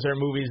 of those are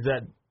movies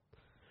that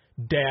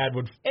Dad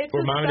would, It's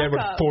or a Mom and Dad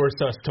would suck-up. force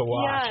us to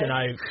watch, Yes. and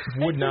I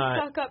would it's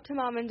not. suck up to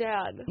mom and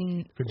dad.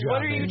 Good job,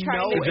 What are you Amy. trying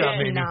No, to Good job,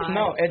 do? Amy.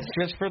 No, it's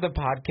just for the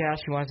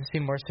podcast. You want to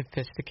seem more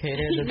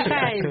sophisticated than it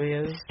Guys, actually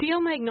is.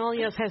 Steel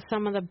Magnolias has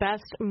some of the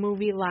best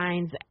movie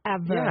lines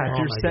ever. Yeah, if Oh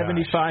you're my gosh.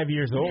 75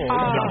 years old.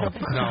 Oh,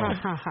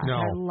 No.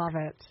 I love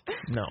it.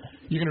 No.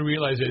 You're going to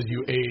realize as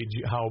you age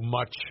how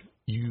much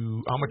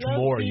Love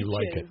more you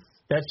like it. Beaches.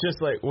 That's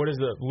just like, what is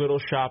the Little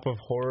Shop of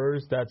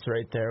Horrors? That's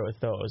right there with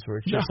those, where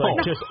it's just No.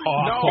 like, just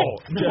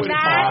awful. No. Just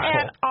Not awful.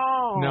 at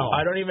all. No.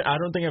 I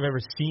don't think I've ever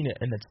seen it,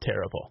 and it's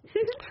terrible.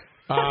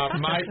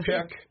 My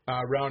pick,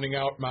 rounding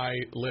out my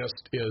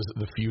list, is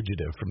The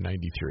Fugitive from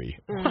 '93.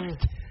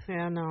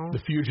 Yeah, no. The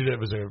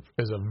Fugitive is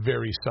a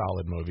very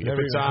solid movie. Never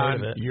if it's even heard on,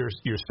 of it.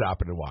 you're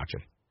stopping to watch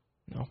it.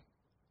 No.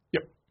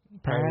 Yep.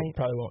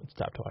 Probably won't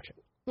stop to watch it.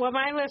 Well,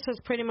 my list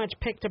was pretty much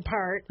picked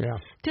apart. Yeah.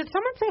 Did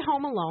someone say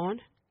Home Alone?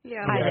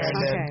 Yeah. I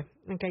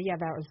did. Okay, yeah,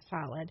 that was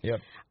solid. Yep.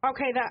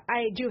 Okay,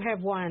 I do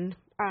have one.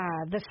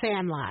 The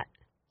Sandlot.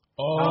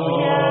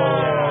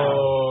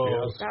 Oh, yeah.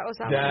 That was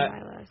on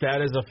my list.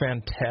 That is a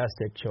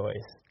fantastic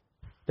choice.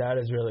 That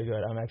is really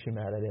good. I'm actually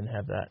mad I didn't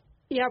have that.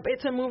 Yep,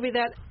 it's a movie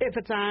that if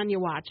it's on, you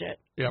watch it.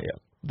 Yep.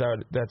 Yeah,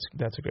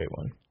 that's a great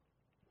one.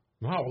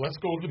 Wow, let's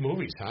go to the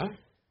movies, huh?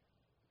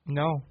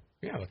 No.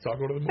 Yeah, let's all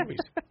go to the movies.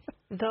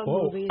 The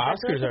Whoa, movies.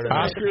 Oscars are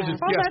Oscars tonight. is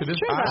Oh, yes, that's it is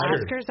true. Oscars.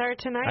 The Oscars are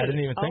tonight. I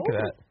didn't even think of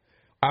that.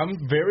 I'm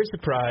very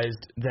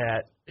surprised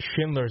that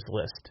Schindler's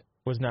List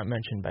was not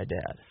mentioned by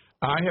Dad.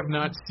 I have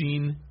not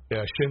seen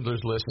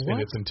Schindler's List in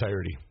What? its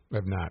entirety.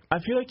 I've not. I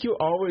feel like you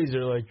always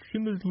are like,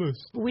 Schindler's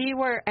List. We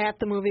were at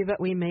the movie, but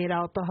we made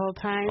out the whole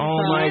time. Oh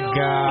so- my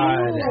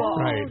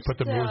God. Right, put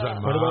the moves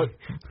on. What about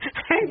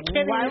I'm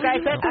kidding. Why you would guys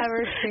you have to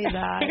ever say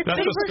that? That's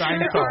a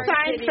Seinfeld.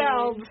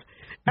 Seinfeld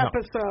No.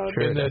 episode.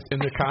 In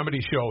the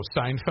comedy show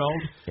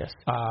Seinfeld? Yes.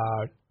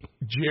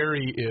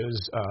 Jerry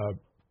is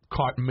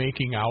caught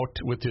making out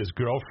with his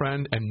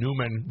girlfriend, and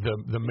Newman,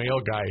 the male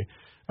guy,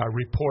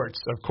 reports.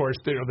 Of course,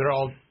 they're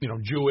all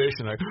Jewish,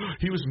 and like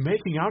he was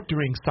making out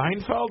during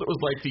Seinfeld. It was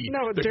like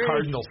the during-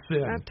 cardinal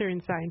sin Not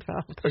during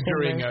Seinfeld.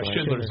 during Schindler's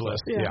Schindler's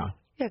List. List. Yeah. Yeah.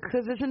 Yeah,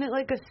 because isn't it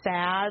like a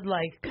sad,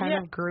 like kind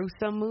of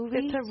gruesome movie?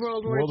 It's a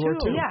World War World War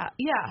II. II.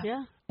 Yeah.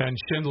 Yeah. And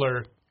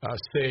Schindler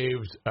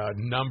saved a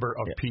number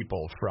of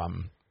people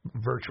from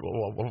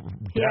virtual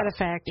He had death. a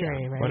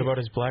factory, right? What about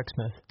his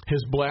blacksmith?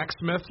 His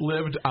blacksmith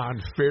lived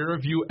on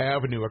Fairview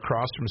Avenue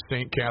across from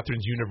St.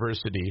 Catherine's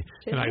University,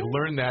 and I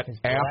learned that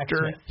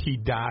after blacksmith. he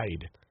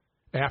died.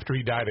 After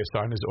he died, I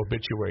saw in his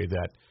obituary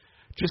that.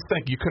 Just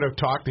think, you could have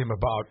talked to him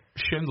about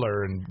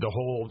Schindler and the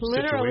whole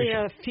Literally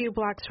situation. a few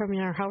blocks from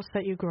your house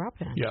that you grew up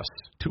in. Yes,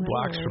 2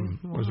 blocks from.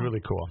 It was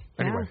really cool.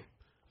 Anyway,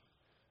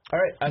 All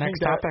right, I Next think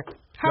that, topic.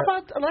 How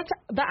about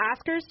the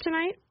Oscars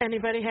tonight?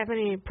 Anybody have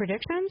any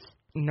predictions?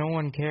 No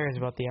one cares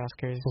about the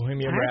Oscars.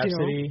 Bohemian I do.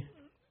 Rhapsody.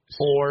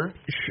 or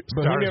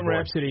Bohemian Born.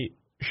 Rhapsody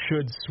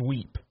should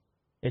sweep.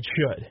 It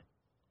should.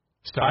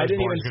 Stars didn't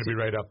Born even is going to be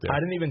right up there. I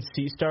didn't even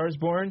see Stars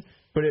Born,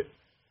 but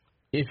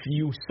if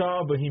you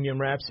saw Bohemian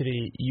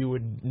Rhapsody, you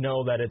would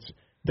know that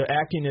the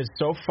acting is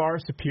so far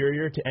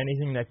superior to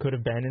anything that could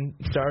have been in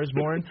Stars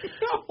Born.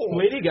 No,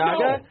 Lady Gaga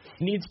no.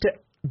 needs to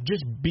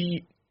just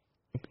be.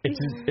 It's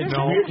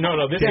No. weird.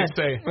 No. This Can't is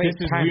say. this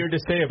is time. weird to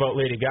say about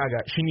Lady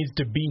Gaga. She needs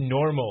to be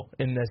normal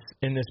in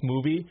this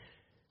movie.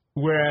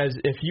 Whereas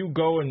if you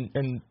go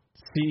and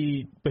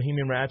see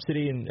Bohemian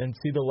Rhapsody and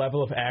see the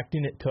level of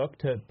acting it took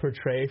to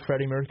portray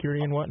Freddie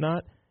Mercury and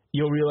whatnot,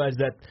 you'll realize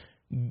that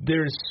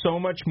there's so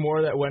much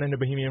more that went into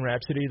Bohemian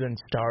Rhapsody than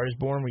Stars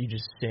Born, where you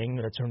just sing.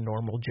 That's her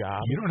normal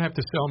job. You don't have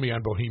to sell me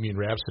on Bohemian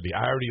Rhapsody.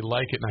 I already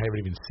like it, and I haven't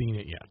even seen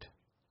it yet.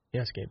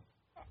 Yes, Gabe.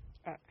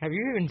 Have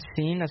you even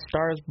seen A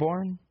Star Is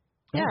Born?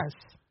 Yes.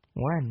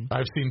 When?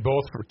 I've seen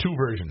both for 2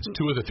 versions,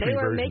 2 of the 3 They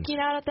were versions. making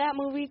out at that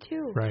movie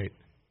too. Right.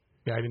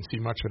 Yeah, I didn't see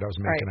much of it. I was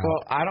All right, making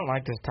well, I don't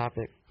like this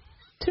topic.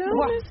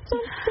 Well,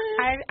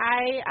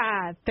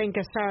 I think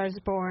A Star Is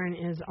Born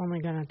is only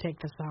going to take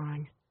the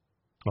song.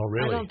 Oh,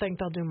 really? I don't think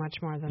they'll do much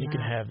more than You that.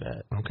 can have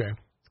that. Okay.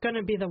 It's going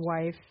to be The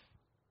Wife.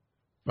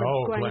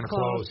 Oh, Glenn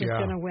Close is yeah.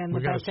 going to win we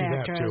the gotta Best see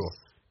Actress. That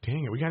too.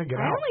 Dang it, we got to get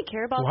I out. only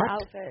care about What? the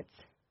outfits.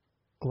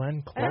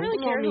 Glenn I don't Close.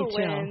 really care me who too.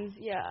 wins.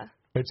 Yeah.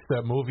 It's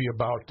that movie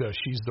about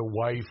she's the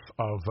wife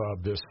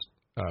of this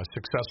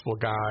successful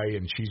guy,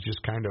 and she's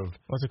just kind of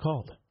What's it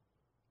called?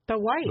 The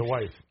Wife. the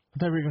wife.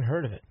 I've never even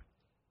heard of it.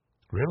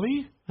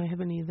 Really? I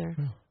haven't either.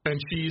 And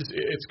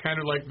it's kind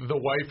of like the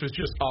wife is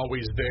just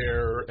always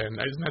there, and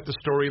isn't that the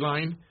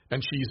storyline?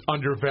 And she's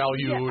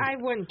undervalued. Yeah, I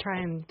wouldn't try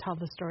and tell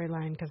the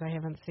storyline because I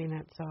haven't seen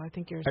it, so I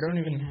think you're I don't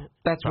assuming even- it.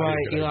 That's Probably why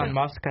a good Elon idea.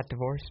 Musk got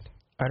divorced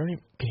I don't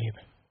even. Gabe,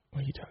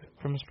 what are you talking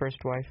about? from his first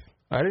wife.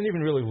 I didn't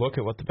even really look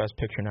at what the Best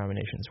Picture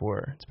nominations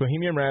were. It's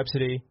Bohemian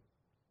Rhapsody,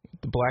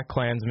 The Black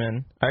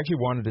Klansman. I actually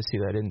wanted to see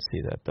that. I didn't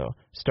see that, though.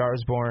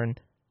 Stars Born,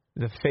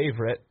 The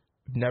Favorite.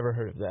 Never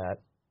heard of that.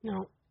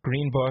 No.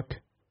 Green Book.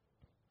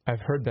 I've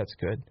heard that's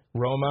good.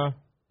 Roma.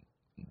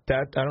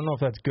 That I don't know if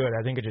that's good.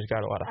 I think it just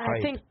got a lot of hype.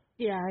 I think,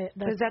 yeah.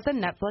 Is that the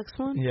Netflix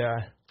one? Yeah.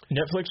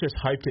 Netflix just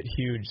hyped it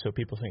huge so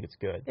people think it's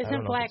good. I don't Isn't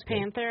know if Black it's good.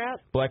 Panther out?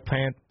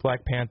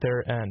 Black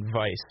Panther and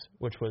Vice,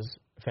 which was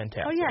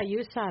fantastic. Oh, yeah,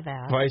 you saw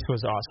that. Vice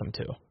was awesome,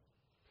 too.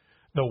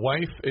 The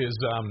wife is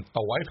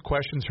a wife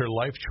questions her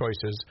life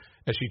choices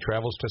as she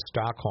travels to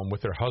Stockholm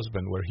with her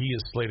husband, where he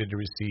is slated to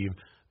receive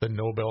the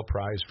Nobel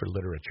Prize for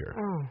Literature.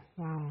 Oh,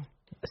 wow.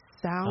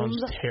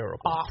 Sounds terrible.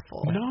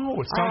 awful. No, it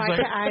Oh, sounds like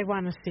I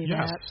want to see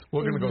yes. that.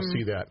 We're going to go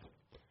see that.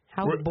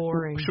 How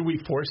boring. Should we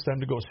force them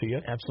to go see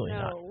it? Absolutely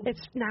not. No.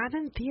 It's not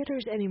in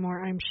theaters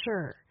anymore, I'm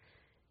sure.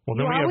 Well,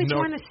 You then we always have no.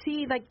 want to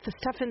see like the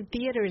stuff in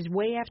theaters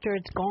way after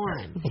it's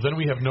gone. Well, then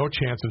we have no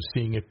chance of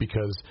seeing it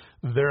because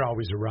they're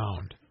always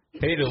around.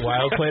 Hey, did the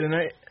Wild play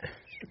tonight?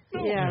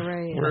 Yeah,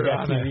 right. We're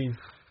got on TV. it.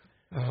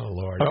 Oh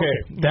Lord.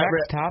 Okay,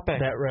 Next topic.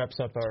 That wraps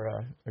up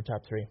our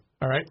top three.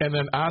 All right, and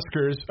then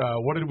Oscars.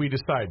 What did we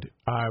decide?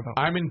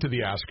 I'm into the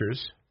Oscars.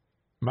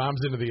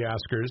 Mom's into the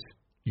Oscars.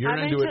 You're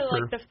I'm into into it for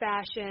like the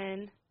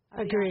fashion. of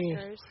the Agree.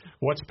 Oscars.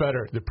 what's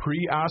better, the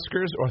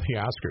pre-Oscars or the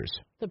Oscars?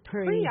 The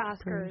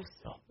Pre-Oscars.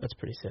 Oh, that's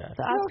pretty sad.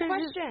 The No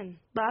Oscars, question.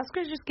 the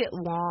Oscars just get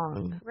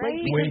long, Right?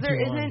 Like, Way because there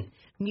too long. isn't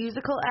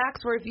musical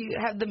acts where if you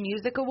have the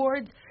music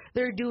awards,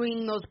 they're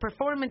doing those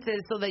performances.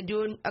 So they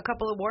do a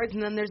couple awards,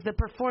 and then there's the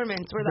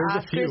performance. Where the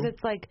There's a Oscars, few.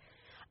 it's like,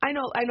 I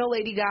know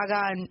Lady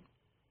Gaga and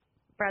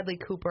Bradley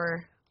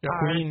Cooper. Yeah,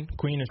 are,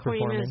 Queen is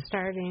Queen performing. is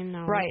starting.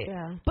 No, right,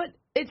 Yeah. but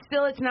it's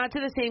not to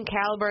the same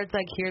caliber. It's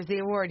like here's the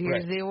award,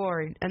 here's Right. the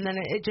award, and then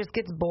it just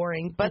gets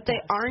boring. But they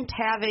aren't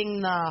having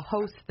the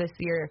host this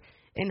year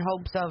in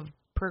hopes of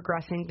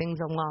progressing things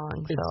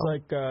along. It's so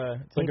like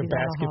a maybe that'll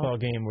basketball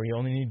game where you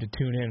only need to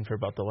tune in for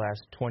about the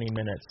last 20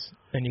 minutes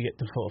and you get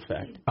the full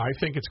effect. I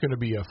think it's going to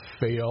be a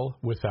fail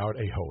without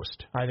a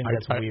host. I think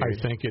that's weird.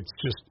 I think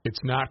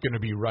it's not going to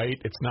be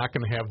right. It's not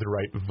going to have the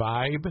right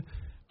vibe.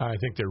 I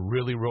think they're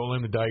really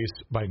rolling the dice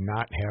by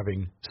not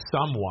having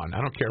someone. I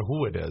don't care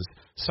who it is.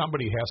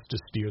 Somebody has to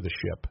steer the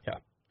ship. Yeah,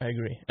 I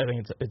agree. I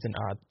think it's an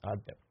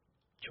odd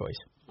choice.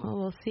 well,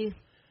 we'll see.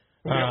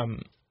 Are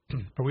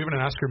we having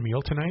an Oscar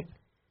meal tonight?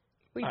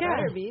 We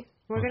better be.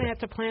 We're going to have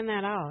to plan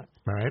that out.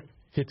 All right.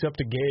 If it's up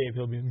to Gabe,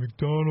 he'll be at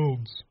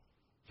McDonald's.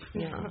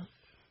 Yeah,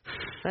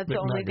 that's the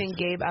only thing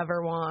Gabe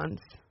ever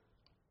wants.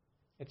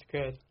 It's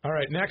good. All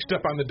right. Next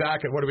up on the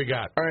docket, what do we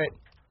got? All right,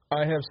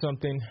 I have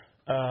something.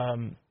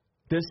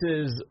 This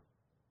is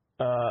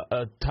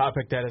a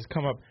topic that has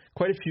come up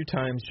quite a few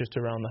times just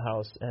around the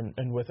house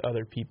and with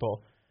other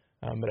people.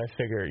 But I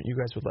figure you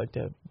guys would like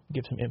to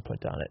give some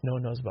input on it. No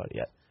one knows about it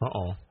yet.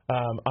 Uh-oh.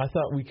 I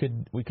thought we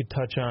could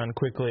touch on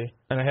quickly,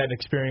 and I had an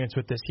experience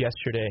with this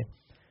yesterday.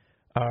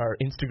 Our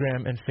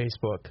Instagram and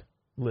Facebook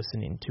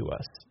listening to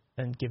us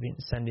and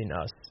sending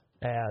us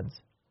ads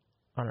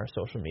on our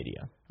social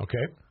media.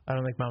 Okay. I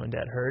don't think Mom and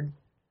Dad heard.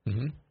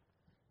 Mm-hmm.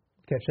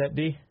 Catch that,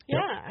 D? Yeah,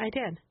 I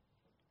did.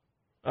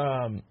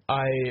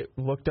 I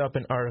looked up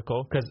an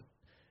article because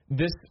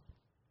this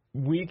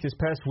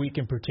past week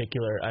in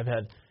particular, I've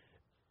had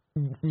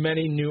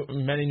many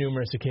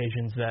numerous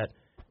occasions that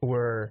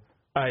were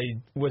I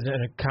was in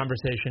a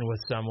conversation with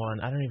someone.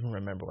 I don't even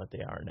remember what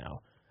they are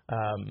now.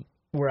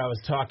 Where I was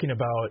talking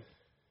about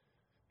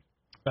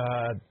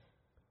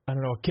I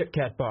don't know, a Kit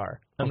Kat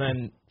bar, and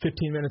then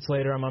 15 minutes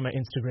later, I'm on my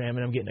Instagram and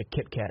I'm getting a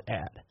Kit Kat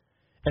ad.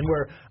 And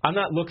where I'm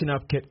not looking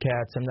up Kit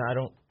Kats, I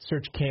don't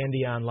search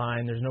candy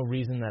online. There's no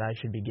reason that I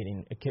should be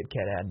getting a Kit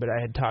Kat ad, but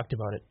I had talked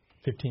about it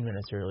 15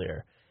 minutes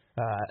earlier.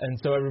 And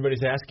so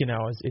everybody's asking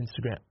now, is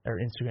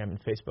Instagram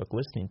and Facebook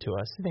listening to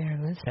us They're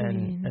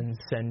listening. and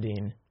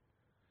sending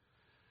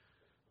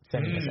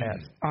us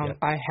ads?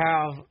 I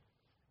have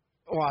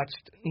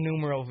watched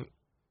numerous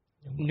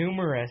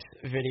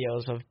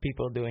videos of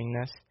people doing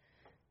this,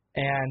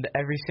 and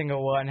every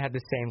single one had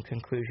the same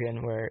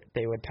conclusion where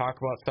they would talk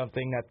about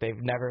something that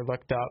they've never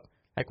looked up.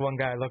 Like one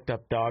guy looked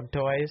up dog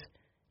toys,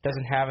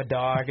 doesn't have a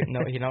dog,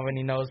 when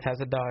he knows has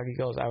a dog, he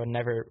goes, I would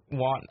never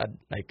want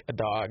a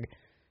dog.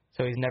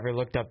 So he's never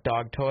looked up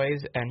dog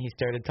toys, and he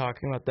started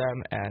talking about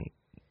them, and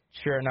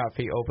sure enough,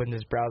 he opened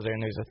his browser,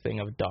 and there's a thing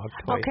of dog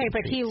toys. Okay, and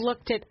but he treats.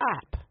 looked it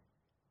up.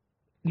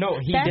 No,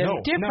 he That's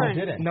didn't. different. No, he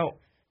didn't. No.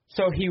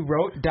 So he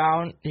wrote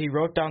down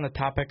the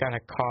topic on a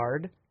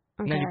card,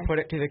 and then he Okay. put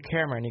it to the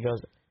camera, and he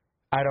goes,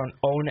 I don't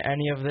own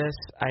any of this.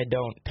 I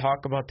don't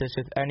talk about this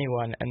with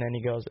anyone. And then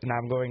he goes, and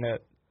I'm going to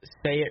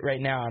say it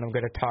right now, and I'm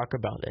going to talk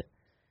about it.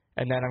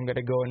 And then I'm going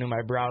to go into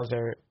my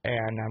browser,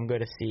 and I'm going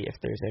to see if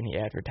there's any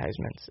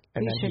advertisements.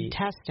 And You then should he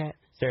test it.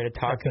 started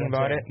talking what I'm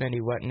about saying. it, and then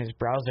he went in his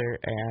browser,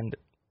 and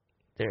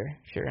there,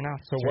 sure enough.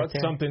 So it's right what's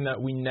there. something that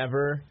we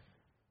never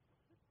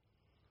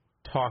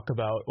talk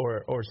about,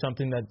 or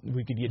something that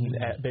we could get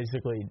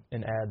basically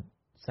an ad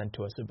sent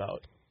to us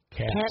about?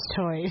 Cat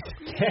toys.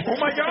 Oh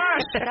my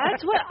gosh!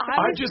 That's what I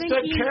was just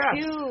said thinking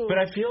cats. too. But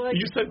I feel like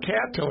You said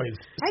cat toys.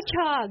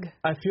 Hedgehog.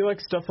 I feel like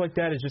stuff like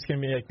that is just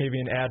gonna be like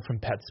maybe an ad from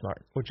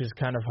PetSmart, which is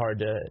kind of hard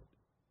to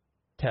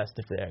test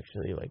if they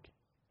actually like.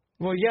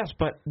 Well, yes,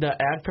 but the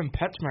ad from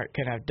PetSmart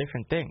can have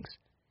different things.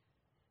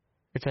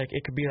 It's like,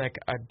 it could be like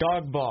a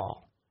dog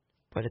ball,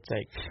 but it's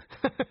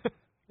like,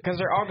 because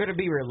they're all going to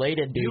be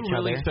related to Do you each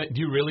really other. do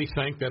you really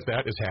think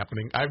that is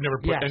happening? I've never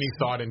put Yes. any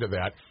thought into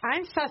that.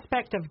 I'm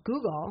suspect of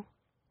Google.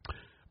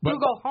 But,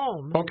 Google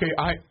Home. Okay,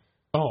 I think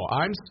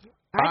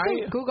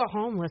I Google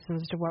Home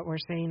listens to what we're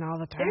saying all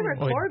the They time.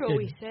 record what it-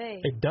 we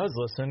say. It does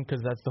listen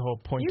because that's the whole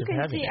point You of can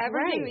having see it.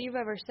 everything Right. that you've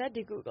ever said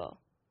to Google.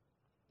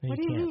 No, What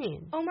do you can't.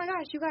 mean? Oh my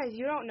gosh, you guys,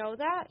 you don't know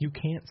that? You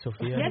can't,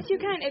 Sophia. Yes, you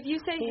can. If you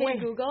say, hey,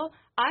 Wait. Google,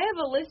 I have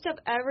a list of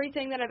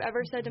everything that I've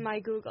ever said to my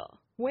Google.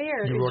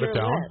 Where You is wrote it your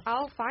down? list?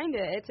 I'll find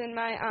it. It's in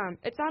my,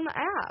 it's on the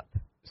app.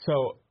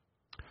 So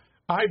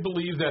I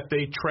believe that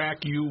they track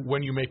you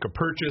when you make a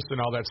purchase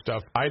and all that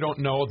stuff. I don't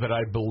know that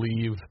I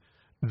believe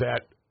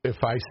that if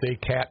I say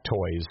cat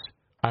toys,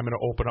 I'm going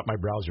to open up my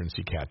browser and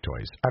see cat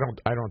toys.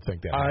 I don't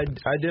think that happens.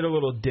 I did a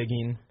little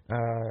digging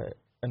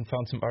and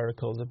found some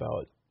articles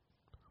about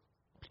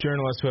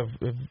journalists who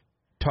have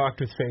talked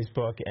with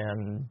Facebook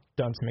and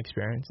done some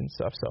experience and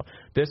stuff. So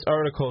this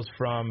article is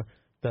from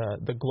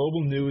the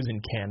Global News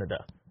in Canada.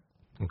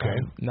 Okay.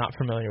 I'm not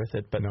familiar with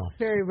it, but No.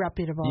 Very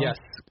reputable. yes.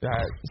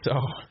 So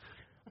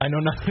I know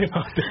nothing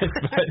about this,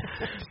 but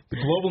the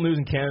Global News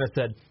in Canada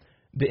said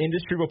the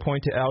industry will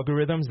point to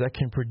algorithms that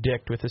can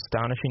predict with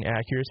astonishing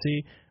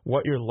accuracy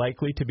what you're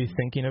likely to be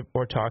thinking of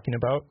or talking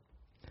about.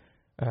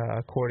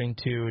 According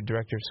to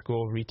Director of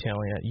School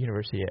Retailing at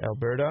University of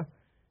Alberta,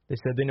 they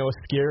said they know a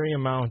scary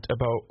amount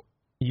about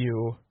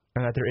you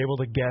and that they're able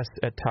to guess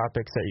at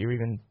topics that you're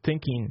even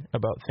thinking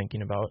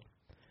about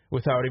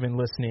without even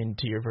listening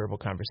to your verbal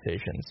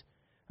conversations.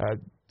 It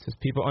says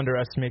people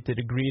underestimate the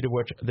degree to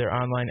which their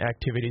online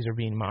activities are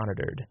being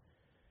monitored.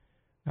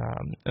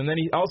 And then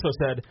he also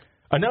said,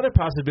 another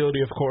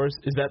possibility, of course,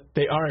 is that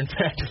they are, in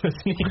fact,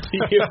 listening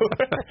to you.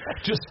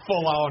 Just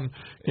full on,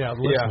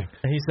 listening. Yeah.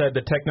 And he said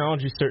the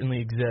technology certainly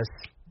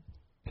exists.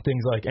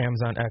 Things like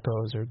Amazon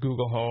Echoes or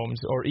Google Homes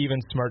or even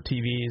smart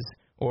TVs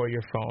or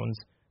your phones.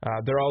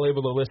 They're all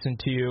able to listen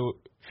to you.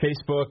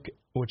 Facebook,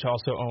 which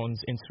also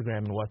owns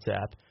Instagram and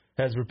WhatsApp,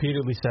 has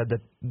repeatedly said that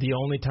the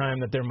only time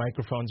that their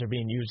microphones are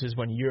being used is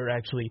when you're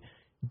actually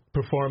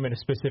performing a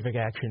specific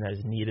action that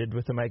is needed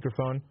with the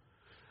microphone.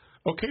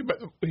 Okay, but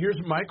here's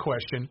my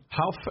question: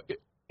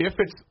 if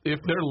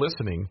they're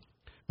listening,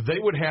 they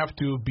would have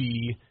to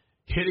be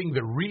hitting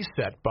the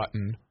reset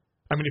button.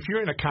 I mean, if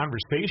you're in a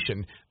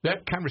conversation,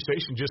 that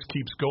conversation just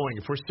keeps going.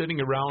 If we're sitting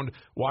around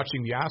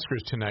watching the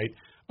Oscars tonight,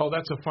 oh,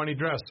 that's a funny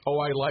dress. Oh,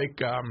 I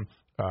like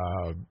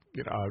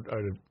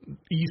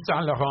Yves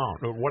Saint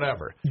Laurent or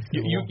whatever.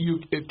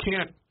 It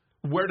can't.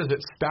 Where does it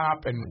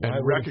stop and Why would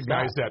it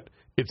recognize stop? that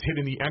it's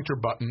hitting the enter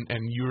button and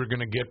you're going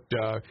to get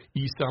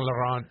Yves Saint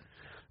Laurent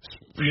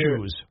Your-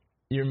 shoes?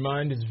 Your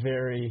mind is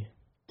very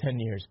 10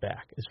 years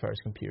back as far as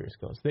computers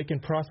goes. They can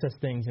process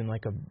things in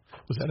like a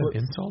Was that split-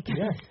 an insult?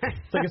 Yeah.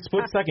 It's like a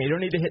split second. You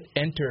don't need to hit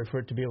enter for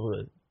it to be able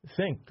to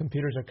think.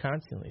 Computers are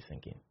constantly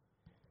thinking.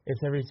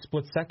 It's every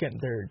split second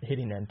they're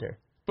hitting enter.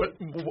 But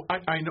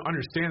I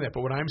understand that.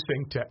 But what I'm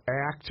saying, to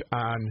act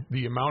on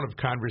the amount of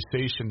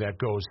conversation that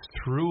goes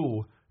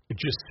through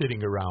just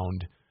sitting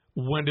around,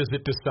 when does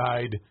it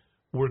decide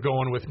we're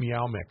going with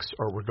Meow Mix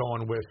or we're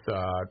going with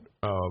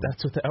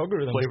That's what the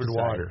algorithm flavored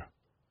water?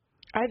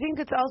 I think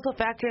it's also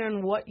factored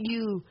in what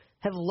you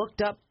have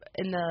looked up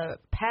in the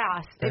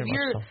past. Very if much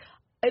you're, so.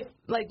 if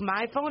like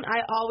my phone,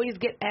 I always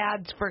get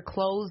ads for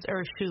clothes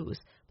or shoes.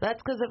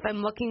 That's because if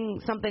I'm looking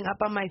something up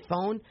on my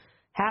phone,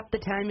 half the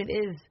time it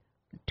is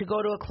to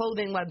go to a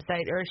clothing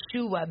website or a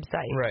shoe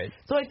website. Right.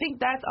 So I think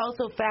that's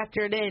also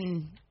factored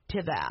in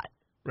to that.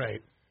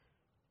 Right.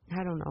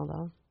 I don't know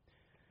though.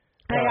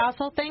 I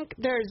also think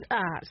there's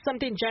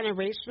something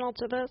generational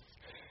to this,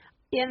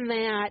 in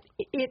that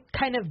it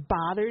kind of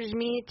bothers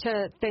me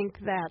to think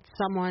that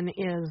someone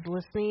is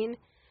listening.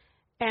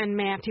 And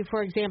Matthew,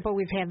 for example,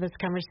 we've had this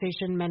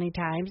conversation many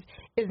times,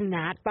 is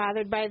not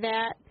bothered by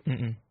that.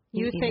 Mm-mm.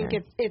 You Me think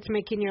either. it's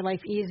making your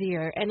life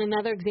easier. And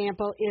another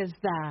example is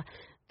the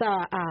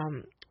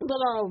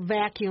little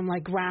vacuum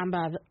like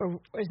Roomba, or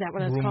is that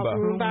what it's called?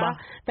 Roomba.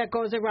 That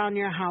goes around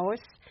your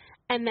house.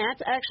 And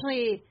that's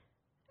actually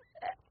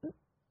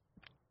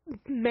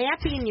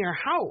mapping your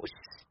house.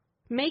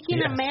 making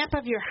Yes. a map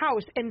of your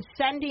house and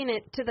sending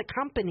it to the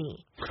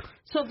company,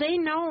 so they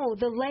know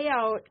the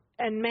layout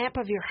and map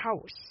of your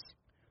house.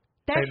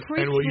 That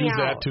freaks and we'll me use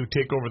out. that to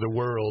take over the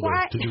world or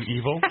Why? to do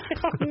evil. I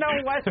don't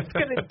know what it's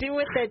going to do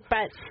with it,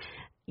 but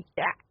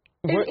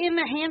in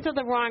the hands of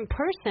the wrong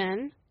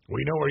person.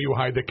 We know where you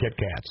hide the Kit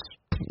Kats.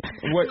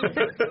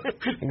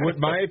 What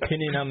my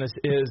opinion on this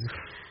is,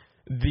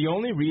 the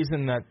only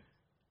reason that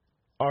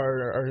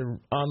our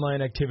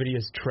online activity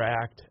is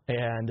tracked,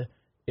 and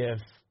if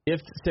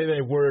say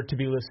they were to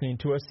be listening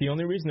to us, the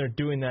only reason they're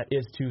doing that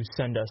is to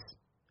send us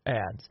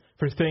ads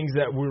for things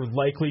that we're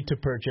likely to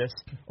purchase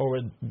or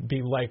would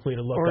be likely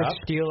to look Or up,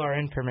 steal our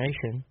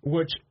information.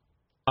 which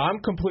I'm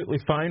completely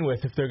fine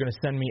with if they're going to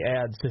send me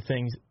ads to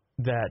things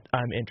that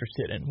I'm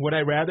interested in. Would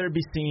I rather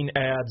be seeing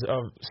ads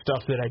of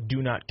stuff that I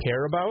do not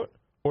care about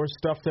or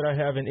stuff that I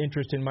have an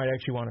interest in, might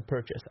actually want to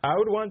purchase? I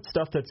would want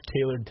stuff that's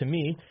tailored to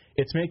me.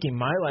 It's making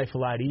my life a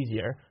lot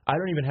easier. I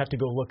don't even have to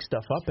go look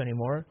stuff up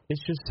anymore.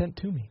 It's just sent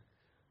to me.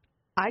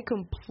 I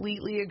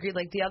completely agree.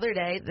 Like the other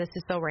day, this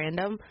is so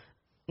random.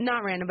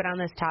 Not random, but on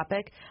this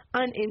topic.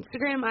 On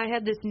Instagram, I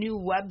had this new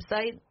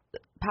website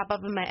pop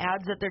up in my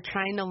ads that they're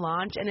trying to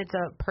launch, and it's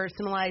a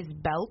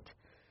personalized belt.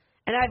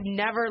 And I've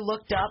never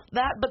looked up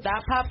that, but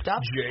that popped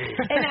up. Jay.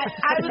 And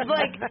I was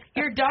like,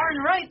 you're darn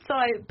right. So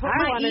I put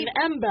I my want an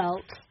M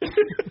belt.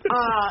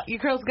 your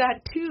girl's got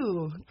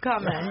two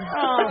coming.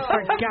 Oh,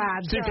 for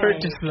God's She sake.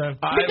 purchased them.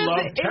 I Because love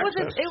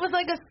it was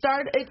like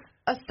it's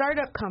a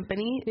startup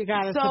company. You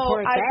gotta so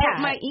support I that.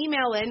 put my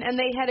email in, and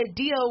they had a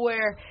deal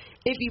where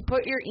if you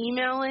put your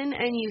email in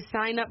and you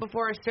sign up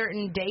before a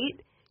certain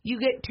date, you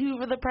get two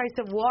for the price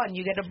of one.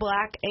 You get a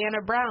black and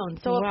a brown.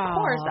 So Wow. of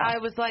course I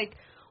was like,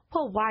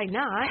 well, why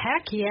not?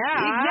 Heck yeah.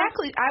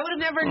 Exactly. I would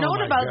have never known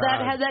my about that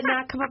God. had that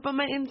not come up on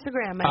my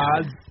Instagram.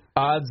 ad.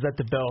 Odds that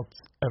the belts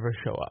ever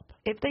show up.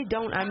 If they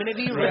don't, I'm going to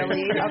be Right.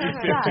 really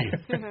 50-50.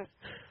 upset. don't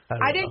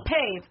I know. didn't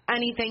pay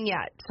anything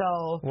yet,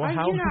 so. Well,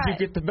 how you did you not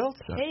get the belts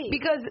then?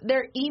 Because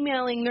they're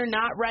emailing, they're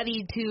not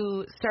ready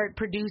to start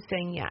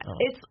producing yet. Oh.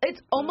 It's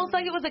almost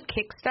like it was a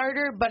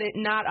Kickstarter, but it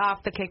not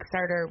off the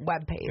Kickstarter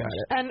webpage. Got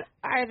it. And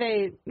are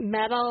they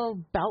metal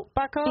belt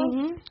buckles?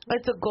 Mm-hmm.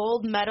 It's a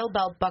gold metal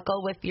belt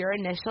buckle with your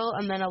initial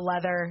and then a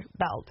leather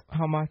belt.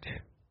 How much?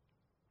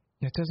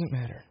 It doesn't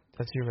matter.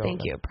 That's irrelevant.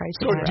 Thank you. Price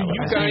So is do you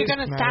irrelevant. So you're guys-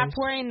 going to stop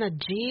wearing the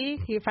G?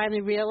 You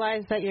finally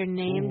realize that your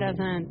name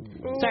doesn't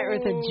start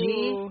with a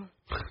G? Ooh.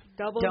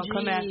 Double Don't G.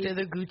 come after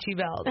the Gucci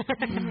belt.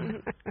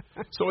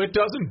 So it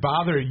doesn't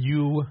bother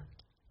you,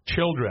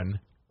 children,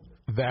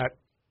 that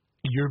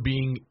you're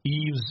being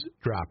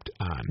eavesdropped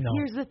on. No.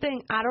 Here's the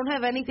thing. I don't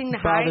have anything to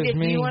It hide. bothers If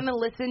me. you want to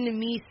listen to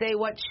me say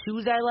what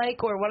shoes I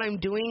like or what I'm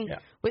doing Yeah.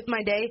 with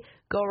my day,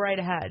 go right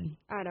ahead.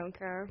 I don't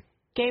care.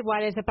 Gabe,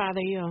 why does it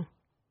bother you?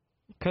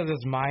 Because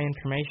it's my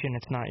information,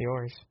 it's not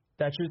yours.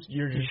 That's just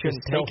you're just a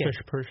shouldn't take it.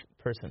 selfish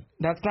person.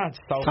 That's not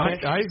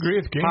selfish. I agree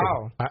with Gabe.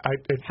 How? How?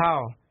 It's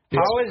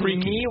How is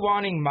freaky. me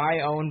wanting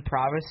my own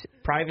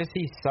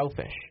privacy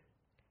selfish?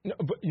 No,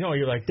 but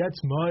you're like, that's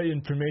my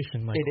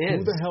information. Like, It who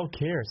is. the hell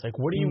cares? Like,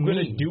 what are you going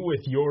to Me. do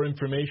with your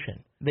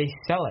information? They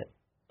sell it.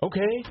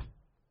 Okay.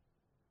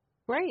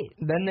 Right.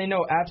 Then they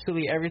know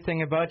absolutely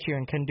everything about you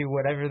and can do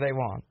whatever they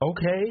want.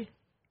 Okay.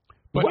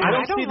 But Well, I I I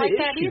don't see don't like the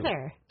that issue.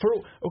 either.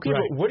 Okay,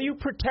 Right. but what are you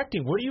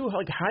protecting? What are you,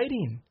 like,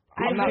 hiding?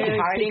 I'm not very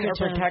hiding or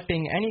secretive.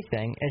 protecting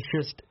anything. It's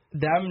just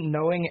them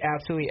knowing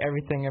absolutely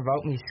everything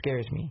about me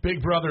scares me.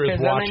 Big Brother is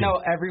Because then they watching. know Go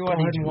ahead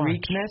everyone's and watch.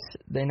 weakness.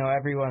 They know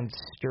everyone's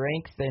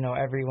strength. They know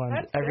everyone's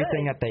That's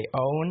everything good. that they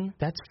own.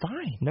 That's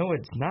fine. No,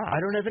 it's not. I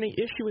don't have any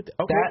issue with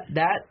okay.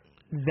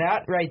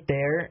 That right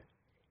there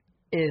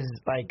is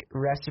like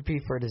recipe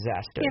for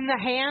disaster. In the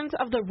hands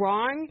of the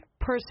wrong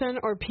person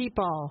or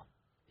people,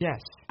 Yes.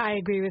 I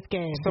agree with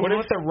Gabe. Someone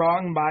with the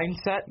wrong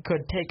mindset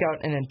could take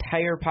out an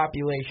entire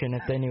population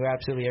if they knew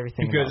absolutely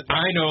everything. Because about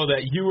I know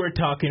that you were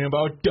talking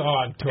about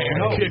dog toys. them.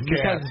 No, Kit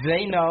Kat. because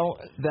they know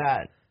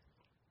that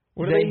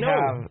What do they know?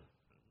 have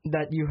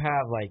that you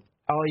have like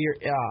all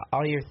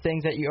your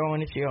things that you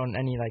own. If you own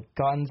any like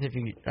guns, if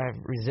you have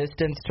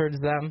resistance towards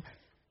them,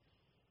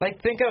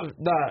 like think of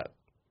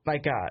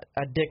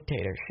a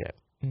dictatorship,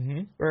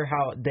 Mm-hmm. or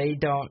how they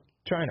don't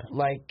China.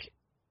 like.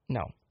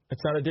 No,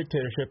 It's not a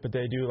dictatorship, but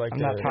they do like I'm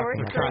the not talking North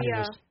about Korea.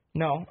 communist.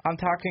 No, I'm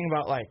talking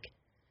about like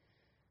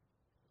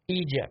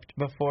Egypt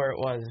before it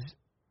was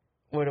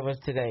what it was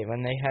today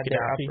when they had their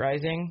Gaddafi.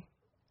 uprising.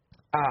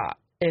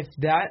 If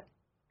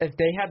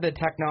they had the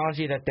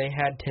technology that they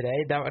had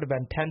today, that would have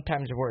been 10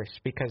 times worse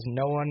because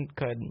no one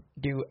could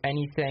do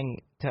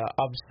anything to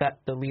upset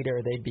the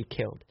leader. They'd be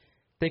killed.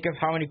 Think of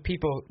how many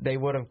people they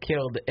would have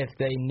killed if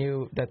they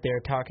knew that they were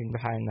talking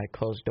behind like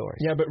closed doors.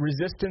 Yeah, but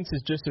resistance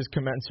is just as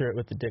commensurate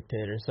with the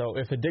dictator. So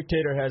if a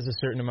dictator has a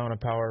certain amount of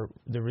power,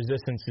 the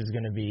resistance is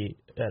going to be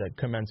at a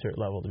commensurate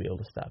level to be able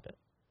to stop it.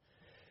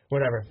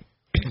 Whatever.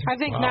 I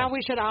think now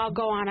we should all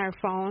go on our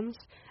phones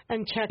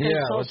and check Yeah,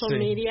 on let's social see.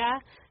 media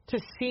to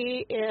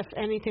see if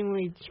anything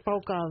we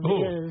spoke of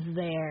Ooh. is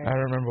there. I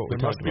don't remember what we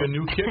There must talked be about. a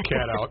new Kit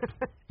Kat out.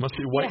 Must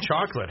be white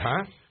chocolate,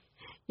 huh?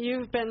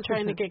 You've been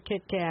trying to get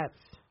Kit Kats.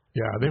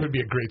 Yeah, they would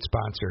be a great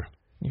sponsor.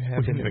 You have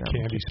we to need do a that with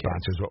candy Kit Kats.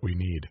 sponsor is what we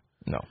need.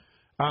 No,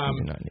 you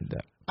do not need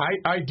that.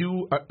 I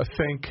do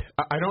think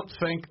I don't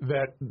think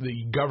that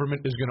the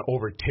government is going to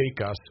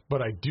overtake us,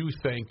 but I do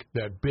think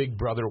that Big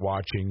Brother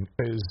watching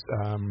is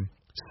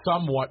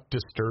somewhat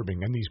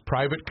disturbing. And these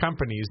private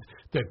companies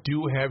that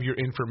do have your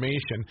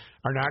information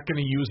are not going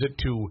to use it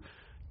to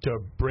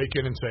break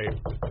in and say,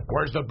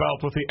 "Where's the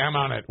belt with the M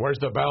on it? Where's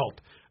the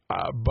belt?"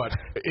 But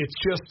it's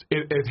just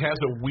it has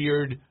a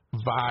weird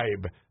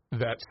vibe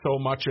that so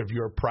much of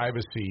your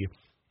privacy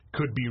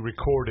could be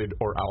recorded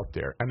or out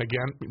there. And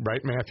again,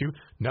 right, Matthew?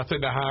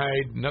 Nothing to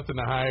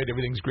hide.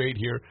 Everything's great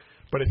here.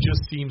 But it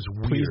just seems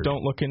weird. Please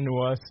don't look into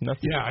us.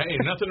 Nothing. Yeah, hey,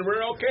 nothing.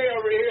 We're okay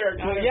over here.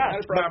 Yeah,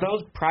 but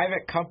those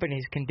private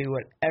companies can do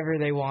whatever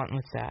they want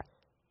with that.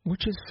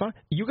 Which is fun.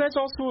 You guys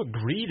also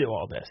agree to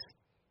all this.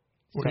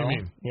 What do you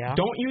mean? Yeah.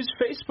 Don't use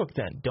Facebook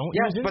then. Don't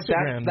use but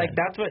Instagram then.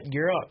 that's what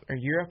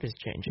Europe is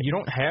changing. You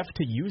don't have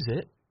to use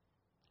it.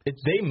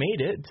 They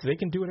made it, so they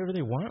can do whatever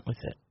they want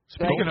with it.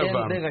 Speaking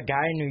of, there's a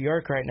guy in New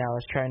York right now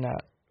that's trying to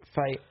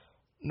fight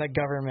the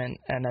government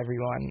and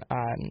everyone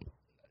on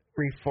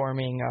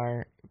reforming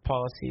our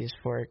policies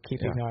for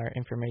keeping our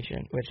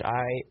information, which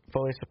I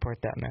fully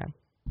support that, man.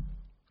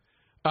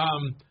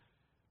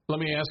 Let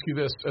me ask you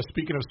this.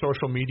 Speaking of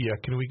social media,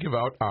 can we give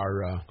out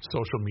our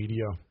social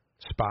media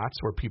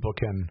spots where people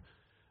can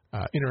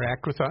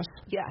interact with us?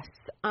 Yes.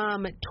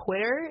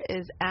 Twitter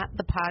is at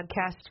the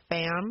podcast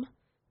fam.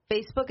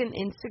 Facebook and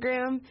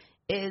Instagram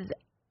is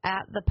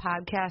at the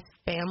podcast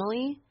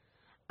family.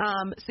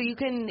 So you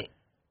can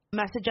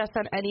message us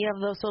on any of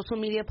those social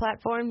media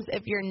platforms.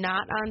 If you're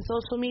not on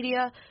social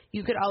media,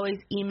 you could always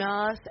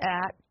email us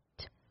at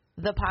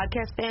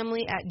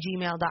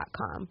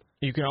thepodcastfamily@gmail.com.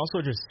 You can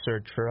also just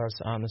search for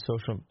us on the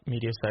social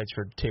media sites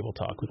for Table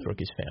Talk with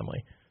Rookie's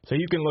Family. So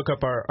you can look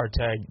up our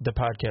tag, the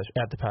podcast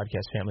at the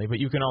podcast family, but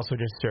you can also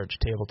just search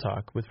Table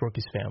Talk with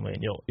Rookie's Family,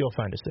 and you'll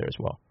find us there as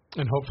well.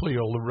 And hopefully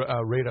you'll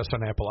rate us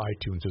on Apple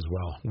iTunes as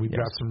well. We've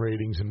got some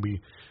ratings, and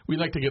we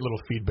like to get a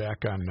little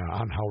feedback on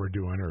how we're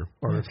doing,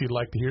 or if you'd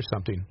like to hear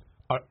something,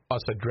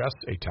 us address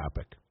a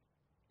topic.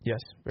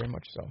 Yes, very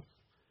much so.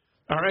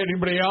 All right,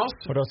 anybody else?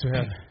 What else do we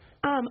have?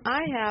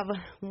 I have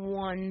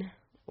one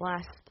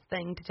last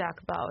thing to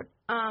talk about.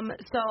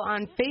 So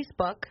on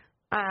Facebook,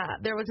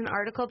 there was an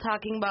article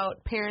talking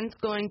about parents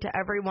going to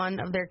every one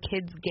of their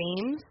kids'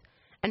 games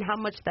and how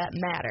much that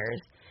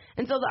matters.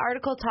 And so the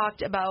article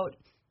talked about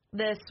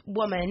this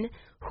woman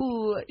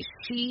who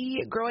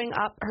growing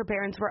up, her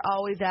parents were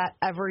always at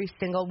every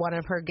single one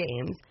of her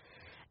games.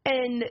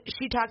 And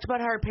she talked about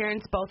how her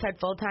parents both had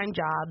full-time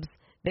jobs.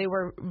 They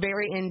were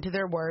very into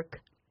their work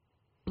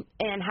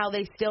and how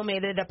they still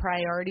made it a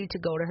priority to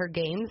go to her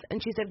games.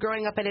 And she said,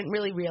 growing up, I didn't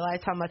really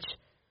realize how much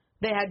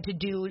they had to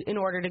do in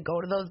order to go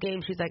to those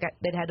games. She's like,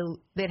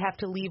 they'd have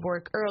to leave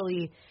work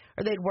early,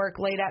 or they'd work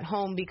late at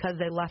home because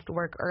they left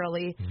work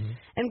early. Mm-hmm.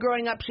 And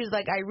growing up, she's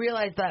like, I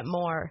realized that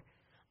more.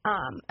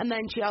 And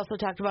then she also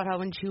talked about how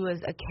when she was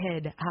a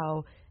kid,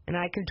 and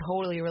I can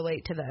totally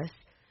relate to this,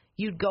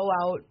 you'd go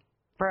out,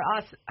 for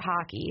us,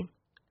 hockey,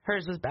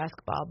 hers was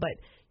basketball, but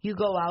you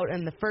go out,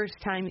 and the first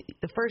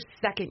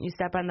second you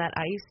step on that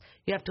ice,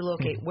 you have to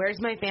locate,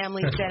 where's my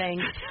family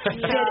sitting?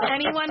 Did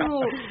anyone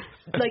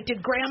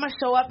did grandma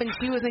show up and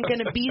she wasn't going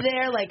to be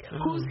there? Like,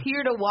 who's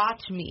here to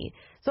watch me?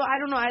 So I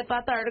don't know. I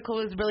thought the article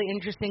was really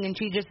interesting, and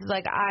she just is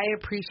like, I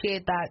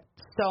appreciate that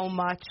so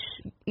much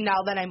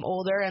now that I'm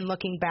older and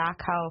looking back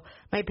how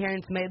my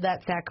parents made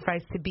that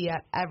sacrifice to be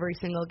at every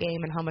single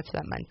game and how much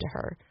that meant to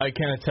her. I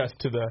can attest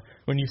to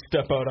when you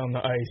step out on the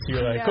ice,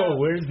 you're like, yeah. oh,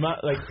 where's my,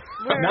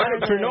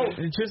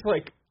 it's just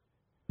like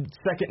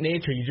second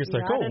nature. You just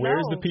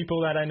where's the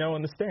people that I know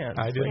in the stands?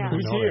 I didn't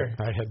Who's know here?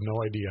 That. I had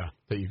no idea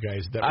that you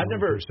guys, that was the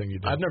first thing you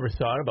did. I've never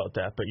thought about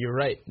that, but you're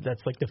right.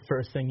 That's like the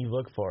first thing you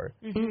look for.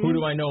 Mm-hmm. Who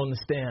do I know in the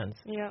stands?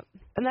 Yep.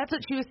 And that's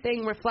what she was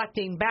saying,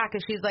 reflecting back,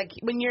 is she's like,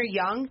 when you're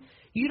young,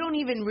 you don't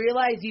even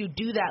realize you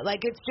do that.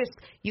 Like, it's just,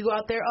 you go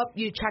out there,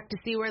 you check to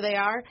see where they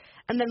are,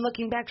 and then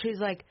looking back, she's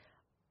like,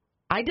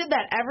 I did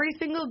that every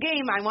single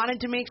game. I wanted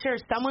to make sure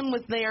someone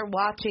was there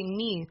watching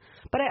me.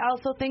 But I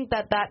also think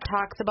that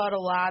talks about a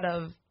lot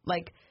of,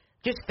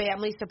 just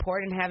family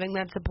support and having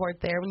that support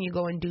there when you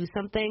go and do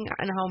something,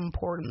 and how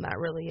important that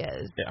really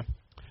is. Yeah.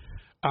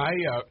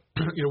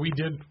 We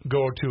did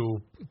go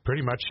to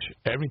pretty much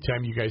every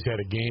time you guys had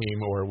a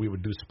game, or we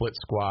would do split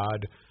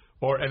squad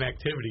or an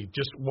activity.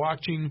 Just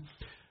watching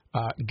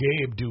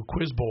Gabe do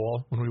Quiz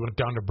Bowl when we went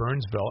down to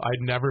Burnsville.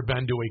 I'd never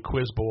been to a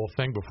Quiz Bowl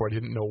thing before. I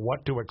didn't know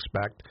what to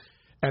expect.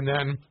 And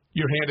then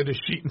you're handed a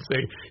sheet and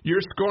say,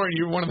 you're scoring,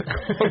 you're one of the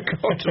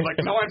coaches.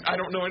 Like, no, I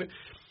don't know it.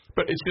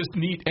 But it's just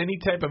neat. Any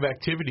type of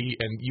activity,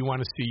 and you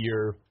want to see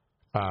your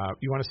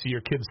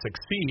kids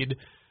succeed,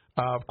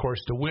 of course,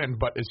 to win.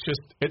 But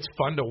it's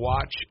fun to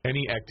watch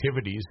any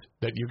activities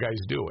that you guys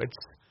do. It's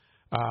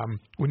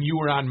when you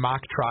were on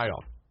mock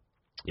trial,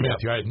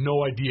 Matthew, I had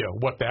no idea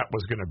what that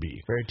was going to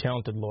be. Very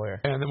talented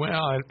lawyer. And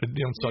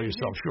don't sell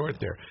yourself short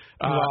there.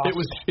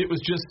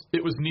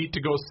 It was neat to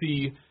go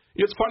see.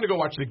 It's fun to go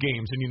watch the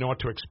games, and you know what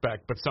to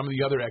expect. But some of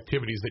the other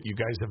activities that you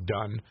guys have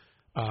done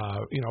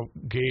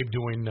Gabe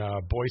doing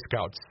Boy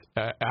Scouts.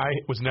 I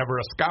was never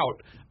a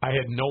scout. I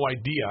had no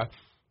idea,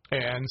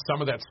 and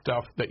some of that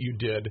stuff that you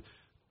did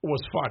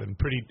was fun and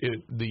pretty.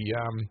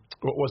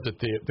 What was it?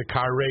 The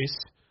car race,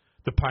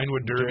 the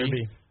Pinewood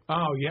Derby.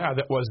 Oh yeah,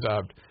 that was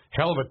a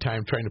hell of a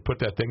time trying to put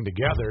that thing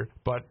together,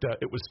 but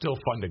it was still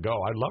fun to go.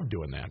 I love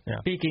doing that. Yeah.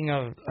 Speaking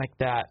of like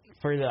that,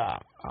 for the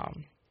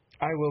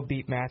I will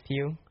beat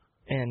Matthew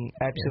in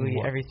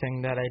absolutely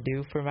everything that I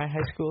do for my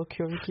high school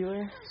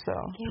curricular. So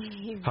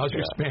how's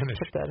your Spanish?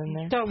 Put that in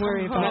there. Don't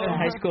worry about Not that. in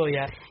high school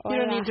yet. You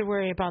don't need to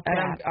worry about And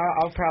that.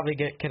 I'll probably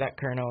get cadet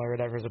colonel or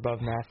whatever's above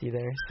Matthew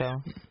there.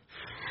 So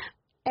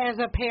As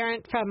a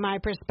parent, from my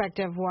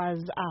perspective,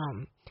 was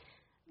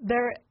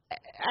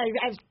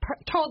I've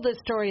told this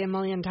story a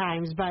million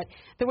times, but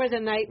there was a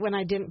night when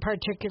I didn't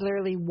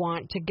particularly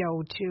want to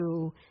go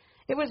to.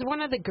 It was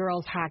one of the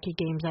girls' hockey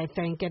games, I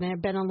think, and it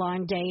had been a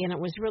long day, and it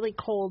was really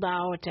cold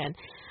out, and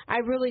I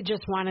really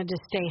just wanted to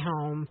stay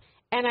home.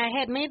 And I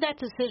had made that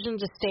decision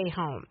to stay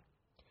home.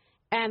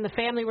 And the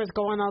family was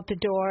going out the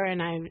door,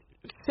 and I'm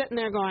sitting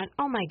there going,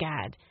 oh, my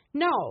God,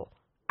 no,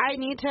 I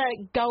need to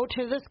go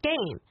to this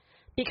game,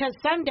 because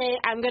someday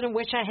I'm going to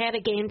wish I had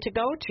a game to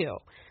go to.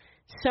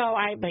 So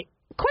I'm like,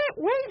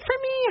 wait for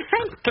me.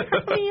 I'm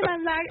coming.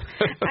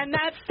 I'm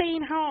not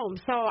staying home.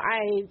 So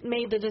I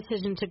made the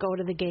decision to go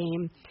to the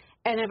game,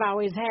 and I've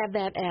always had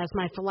that as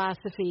my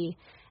philosophy.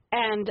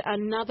 And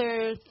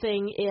another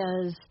thing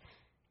is,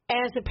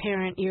 as a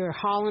parent, you're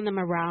hauling them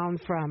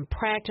around from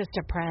practice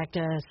to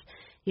practice.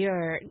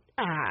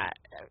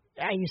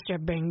 I used to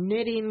bring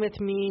knitting with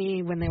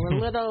me when they were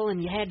little,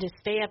 and you had to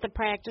stay at the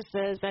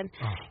practices. And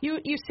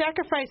you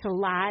sacrifice a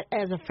lot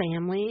as a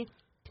family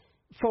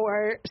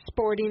for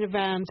sporting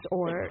events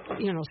or,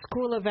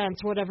 school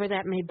events, whatever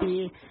that may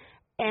be.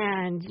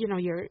 And,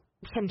 you're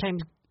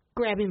sometimes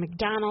grabbing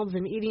McDonald's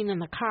and eating in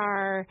the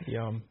car.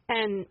 Yum.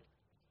 And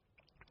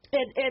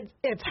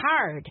it's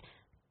hard.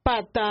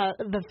 But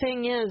the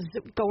thing is,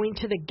 going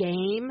to the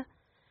game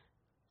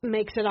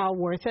makes it all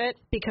worth it,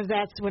 because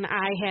that's when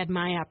I had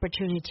my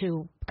opportunity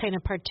to kind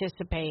of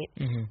participate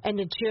and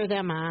to cheer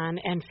them on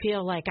and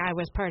feel like I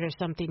was part of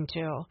something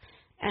too.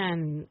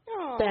 And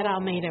that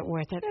all made it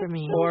worth it for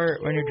me. Or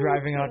when you're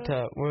driving out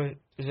to,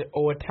 is it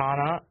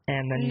Owatonna,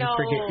 and then you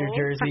forget your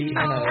jersey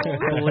and a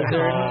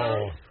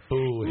blizzard.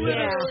 Boo,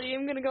 Literally,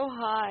 I'm going to go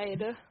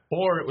hide.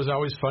 Or it was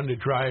always fun to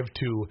drive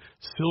to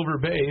Silver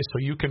Bay so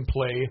you can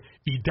play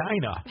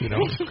Edina, in a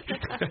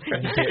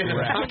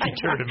hockey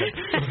tournament.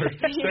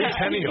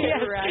 Centennial.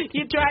 Yeah.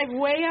 You drive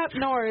way up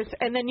north,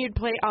 and then you'd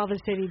play all the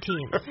city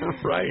teams.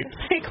 Right.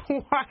 Like,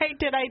 why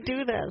did I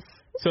do this?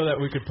 So that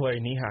we could play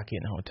knee hockey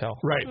in the hotel.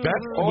 Right.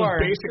 That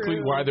was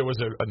basically why there was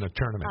a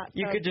tournament.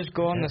 You could just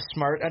go on the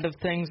smart end of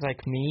things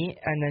like me,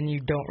 and then you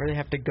don't really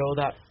have to go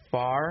that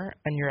far,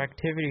 and your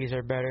activities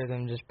are better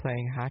than just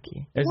playing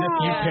hockey. As if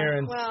you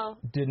parents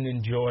didn't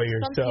enjoy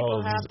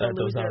yourselves have to at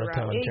those lose their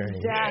out-of-town route.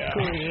 tourneys.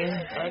 Exactly.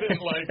 I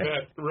didn't like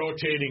that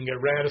rotating at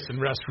Radisson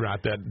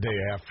restaurant that day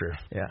after.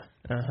 Yeah.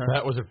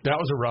 That was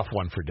a rough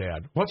one for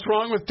Dad. What's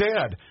wrong with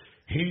Dad?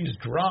 He's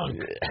drunk.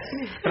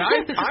 And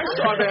I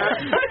saw that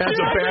as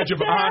a badge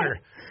of honor.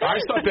 I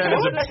saw that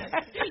as a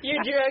You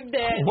drugged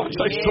it. once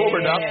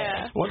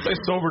I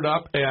sobered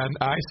up, and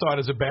I saw it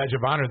as a badge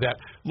of honor that,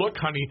 look,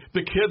 honey,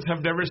 the kids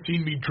have never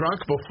seen me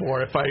drunk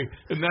before.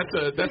 And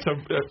that's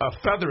a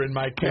feather in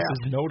my cap. This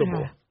is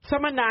notable. Yeah.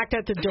 Someone knocked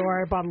at the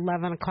door about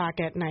 11 o'clock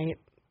at night.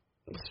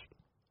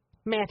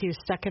 Matthew's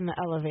stuck in the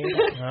elevator.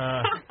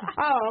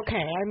 Oh,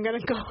 okay. I'm going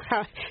to go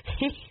out.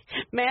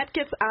 Matt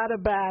gets out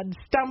of bed,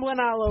 stumbling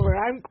all over.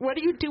 What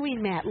are you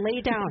doing, Matt?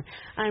 Lay down.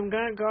 I'm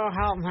going to go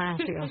help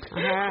Matthew.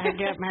 I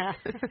get Matt.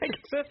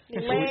 Just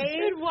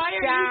lay Why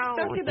are down.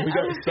 you stuck in the We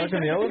got stuck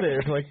in the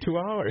elevator for like 2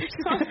 hours.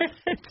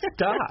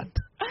 Stopped.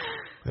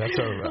 That's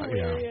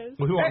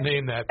we won't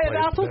name that place. It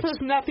also That's-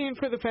 says nothing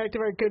for the fact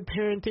of our good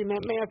parenting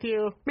that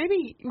Matthew.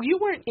 Maybe you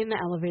weren't in the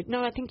elevator.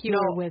 No, I think you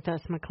were with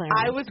us, McLaren.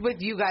 I was with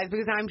you guys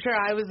because I'm sure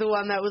I was the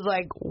one that was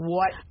like,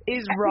 what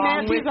is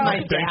wrong Matthew's with my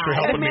out- dad? Thanks for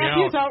helping And me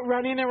Matthew's out. out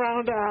running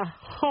around a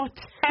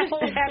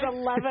hotel at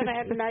 11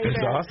 at night.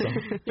 That's awesome.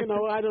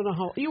 I don't know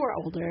how. You were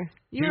older.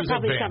 You He were was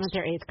probably advanced. 7th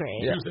or 8th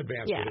grade. He was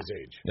advanced Yeah. at his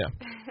age. Yeah.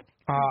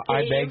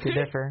 I beg to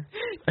differ.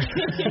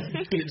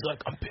 He's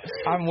like, I'm pissed.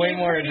 I'm way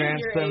more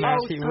advanced than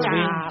Matthew will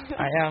stop. be.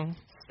 I am.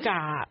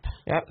 Stop.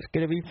 Yep, it's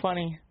going to be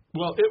funny.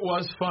 Well, it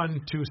was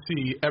fun to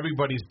see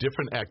everybody's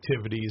different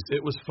activities.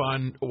 It was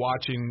fun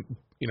watching,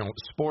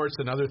 sports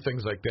and other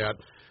things like that.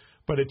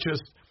 But it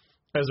just,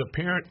 as a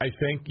parent, I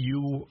think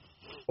you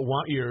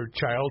want your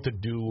child to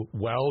do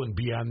well and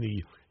be on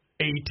the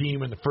A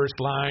team in the first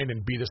line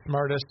and be the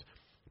smartest.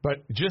 But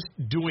just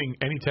doing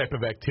any type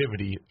of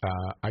activity,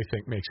 I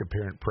think, makes a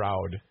parent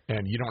proud.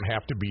 And you don't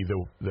have to be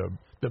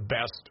the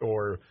best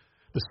or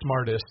the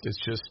smartest. It's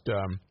just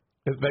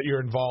that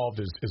you're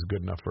involved is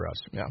good enough for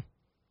us. Yeah.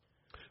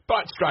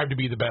 But strive to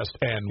be the best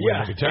and win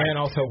every time. And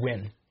also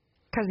win.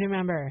 Because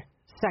remember,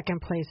 second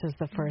place is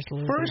the first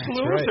loser. First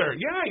loser.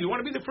 Yeah, you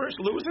want to be the first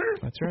loser?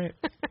 That's right.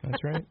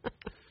 That's right.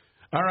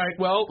 All right.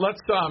 Well, let's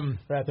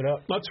Wrap it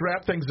up. Let's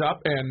wrap things up.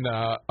 And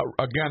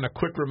again, a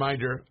quick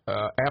reminder: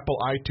 Apple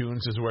iTunes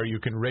is where you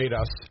can rate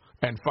us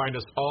and find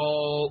us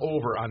all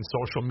over on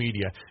social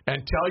media.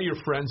 And tell your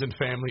friends and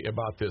family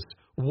about this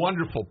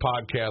wonderful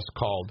podcast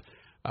called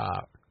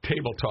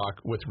Table Talk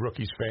with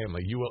Rookie's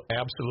Family. You will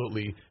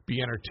absolutely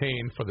be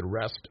entertained for the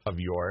rest of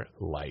your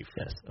life.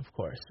 Yes, of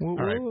course. All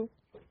right.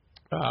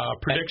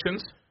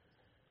 Predictions?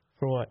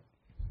 For what?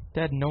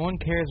 Dad, no one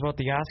cares about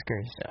the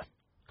Oscars. Yeah.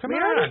 Come We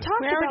on. already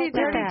talked We already about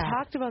that. did We that.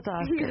 talked about the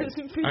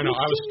Oscars. I know.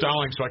 I was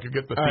stalling so I could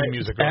get the All theme right,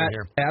 music on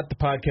here. At the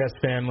Podcast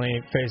Family,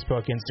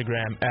 Facebook,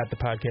 Instagram, at the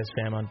Podcast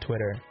Fam on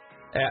Twitter,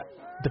 at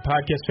the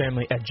Podcast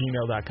Family at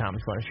gmail.com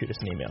if you want to shoot us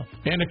an email.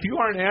 And if you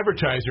are an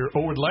advertiser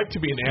or would like to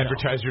be an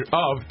advertiser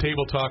of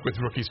Table Talk with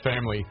Rookie's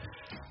Family,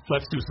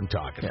 let's do some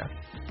talking. Yeah.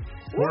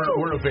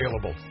 We're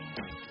available.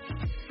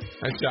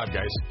 Nice job,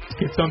 guys.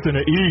 Get something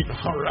to eat.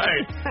 All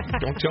right.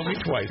 Don't tell me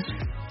twice.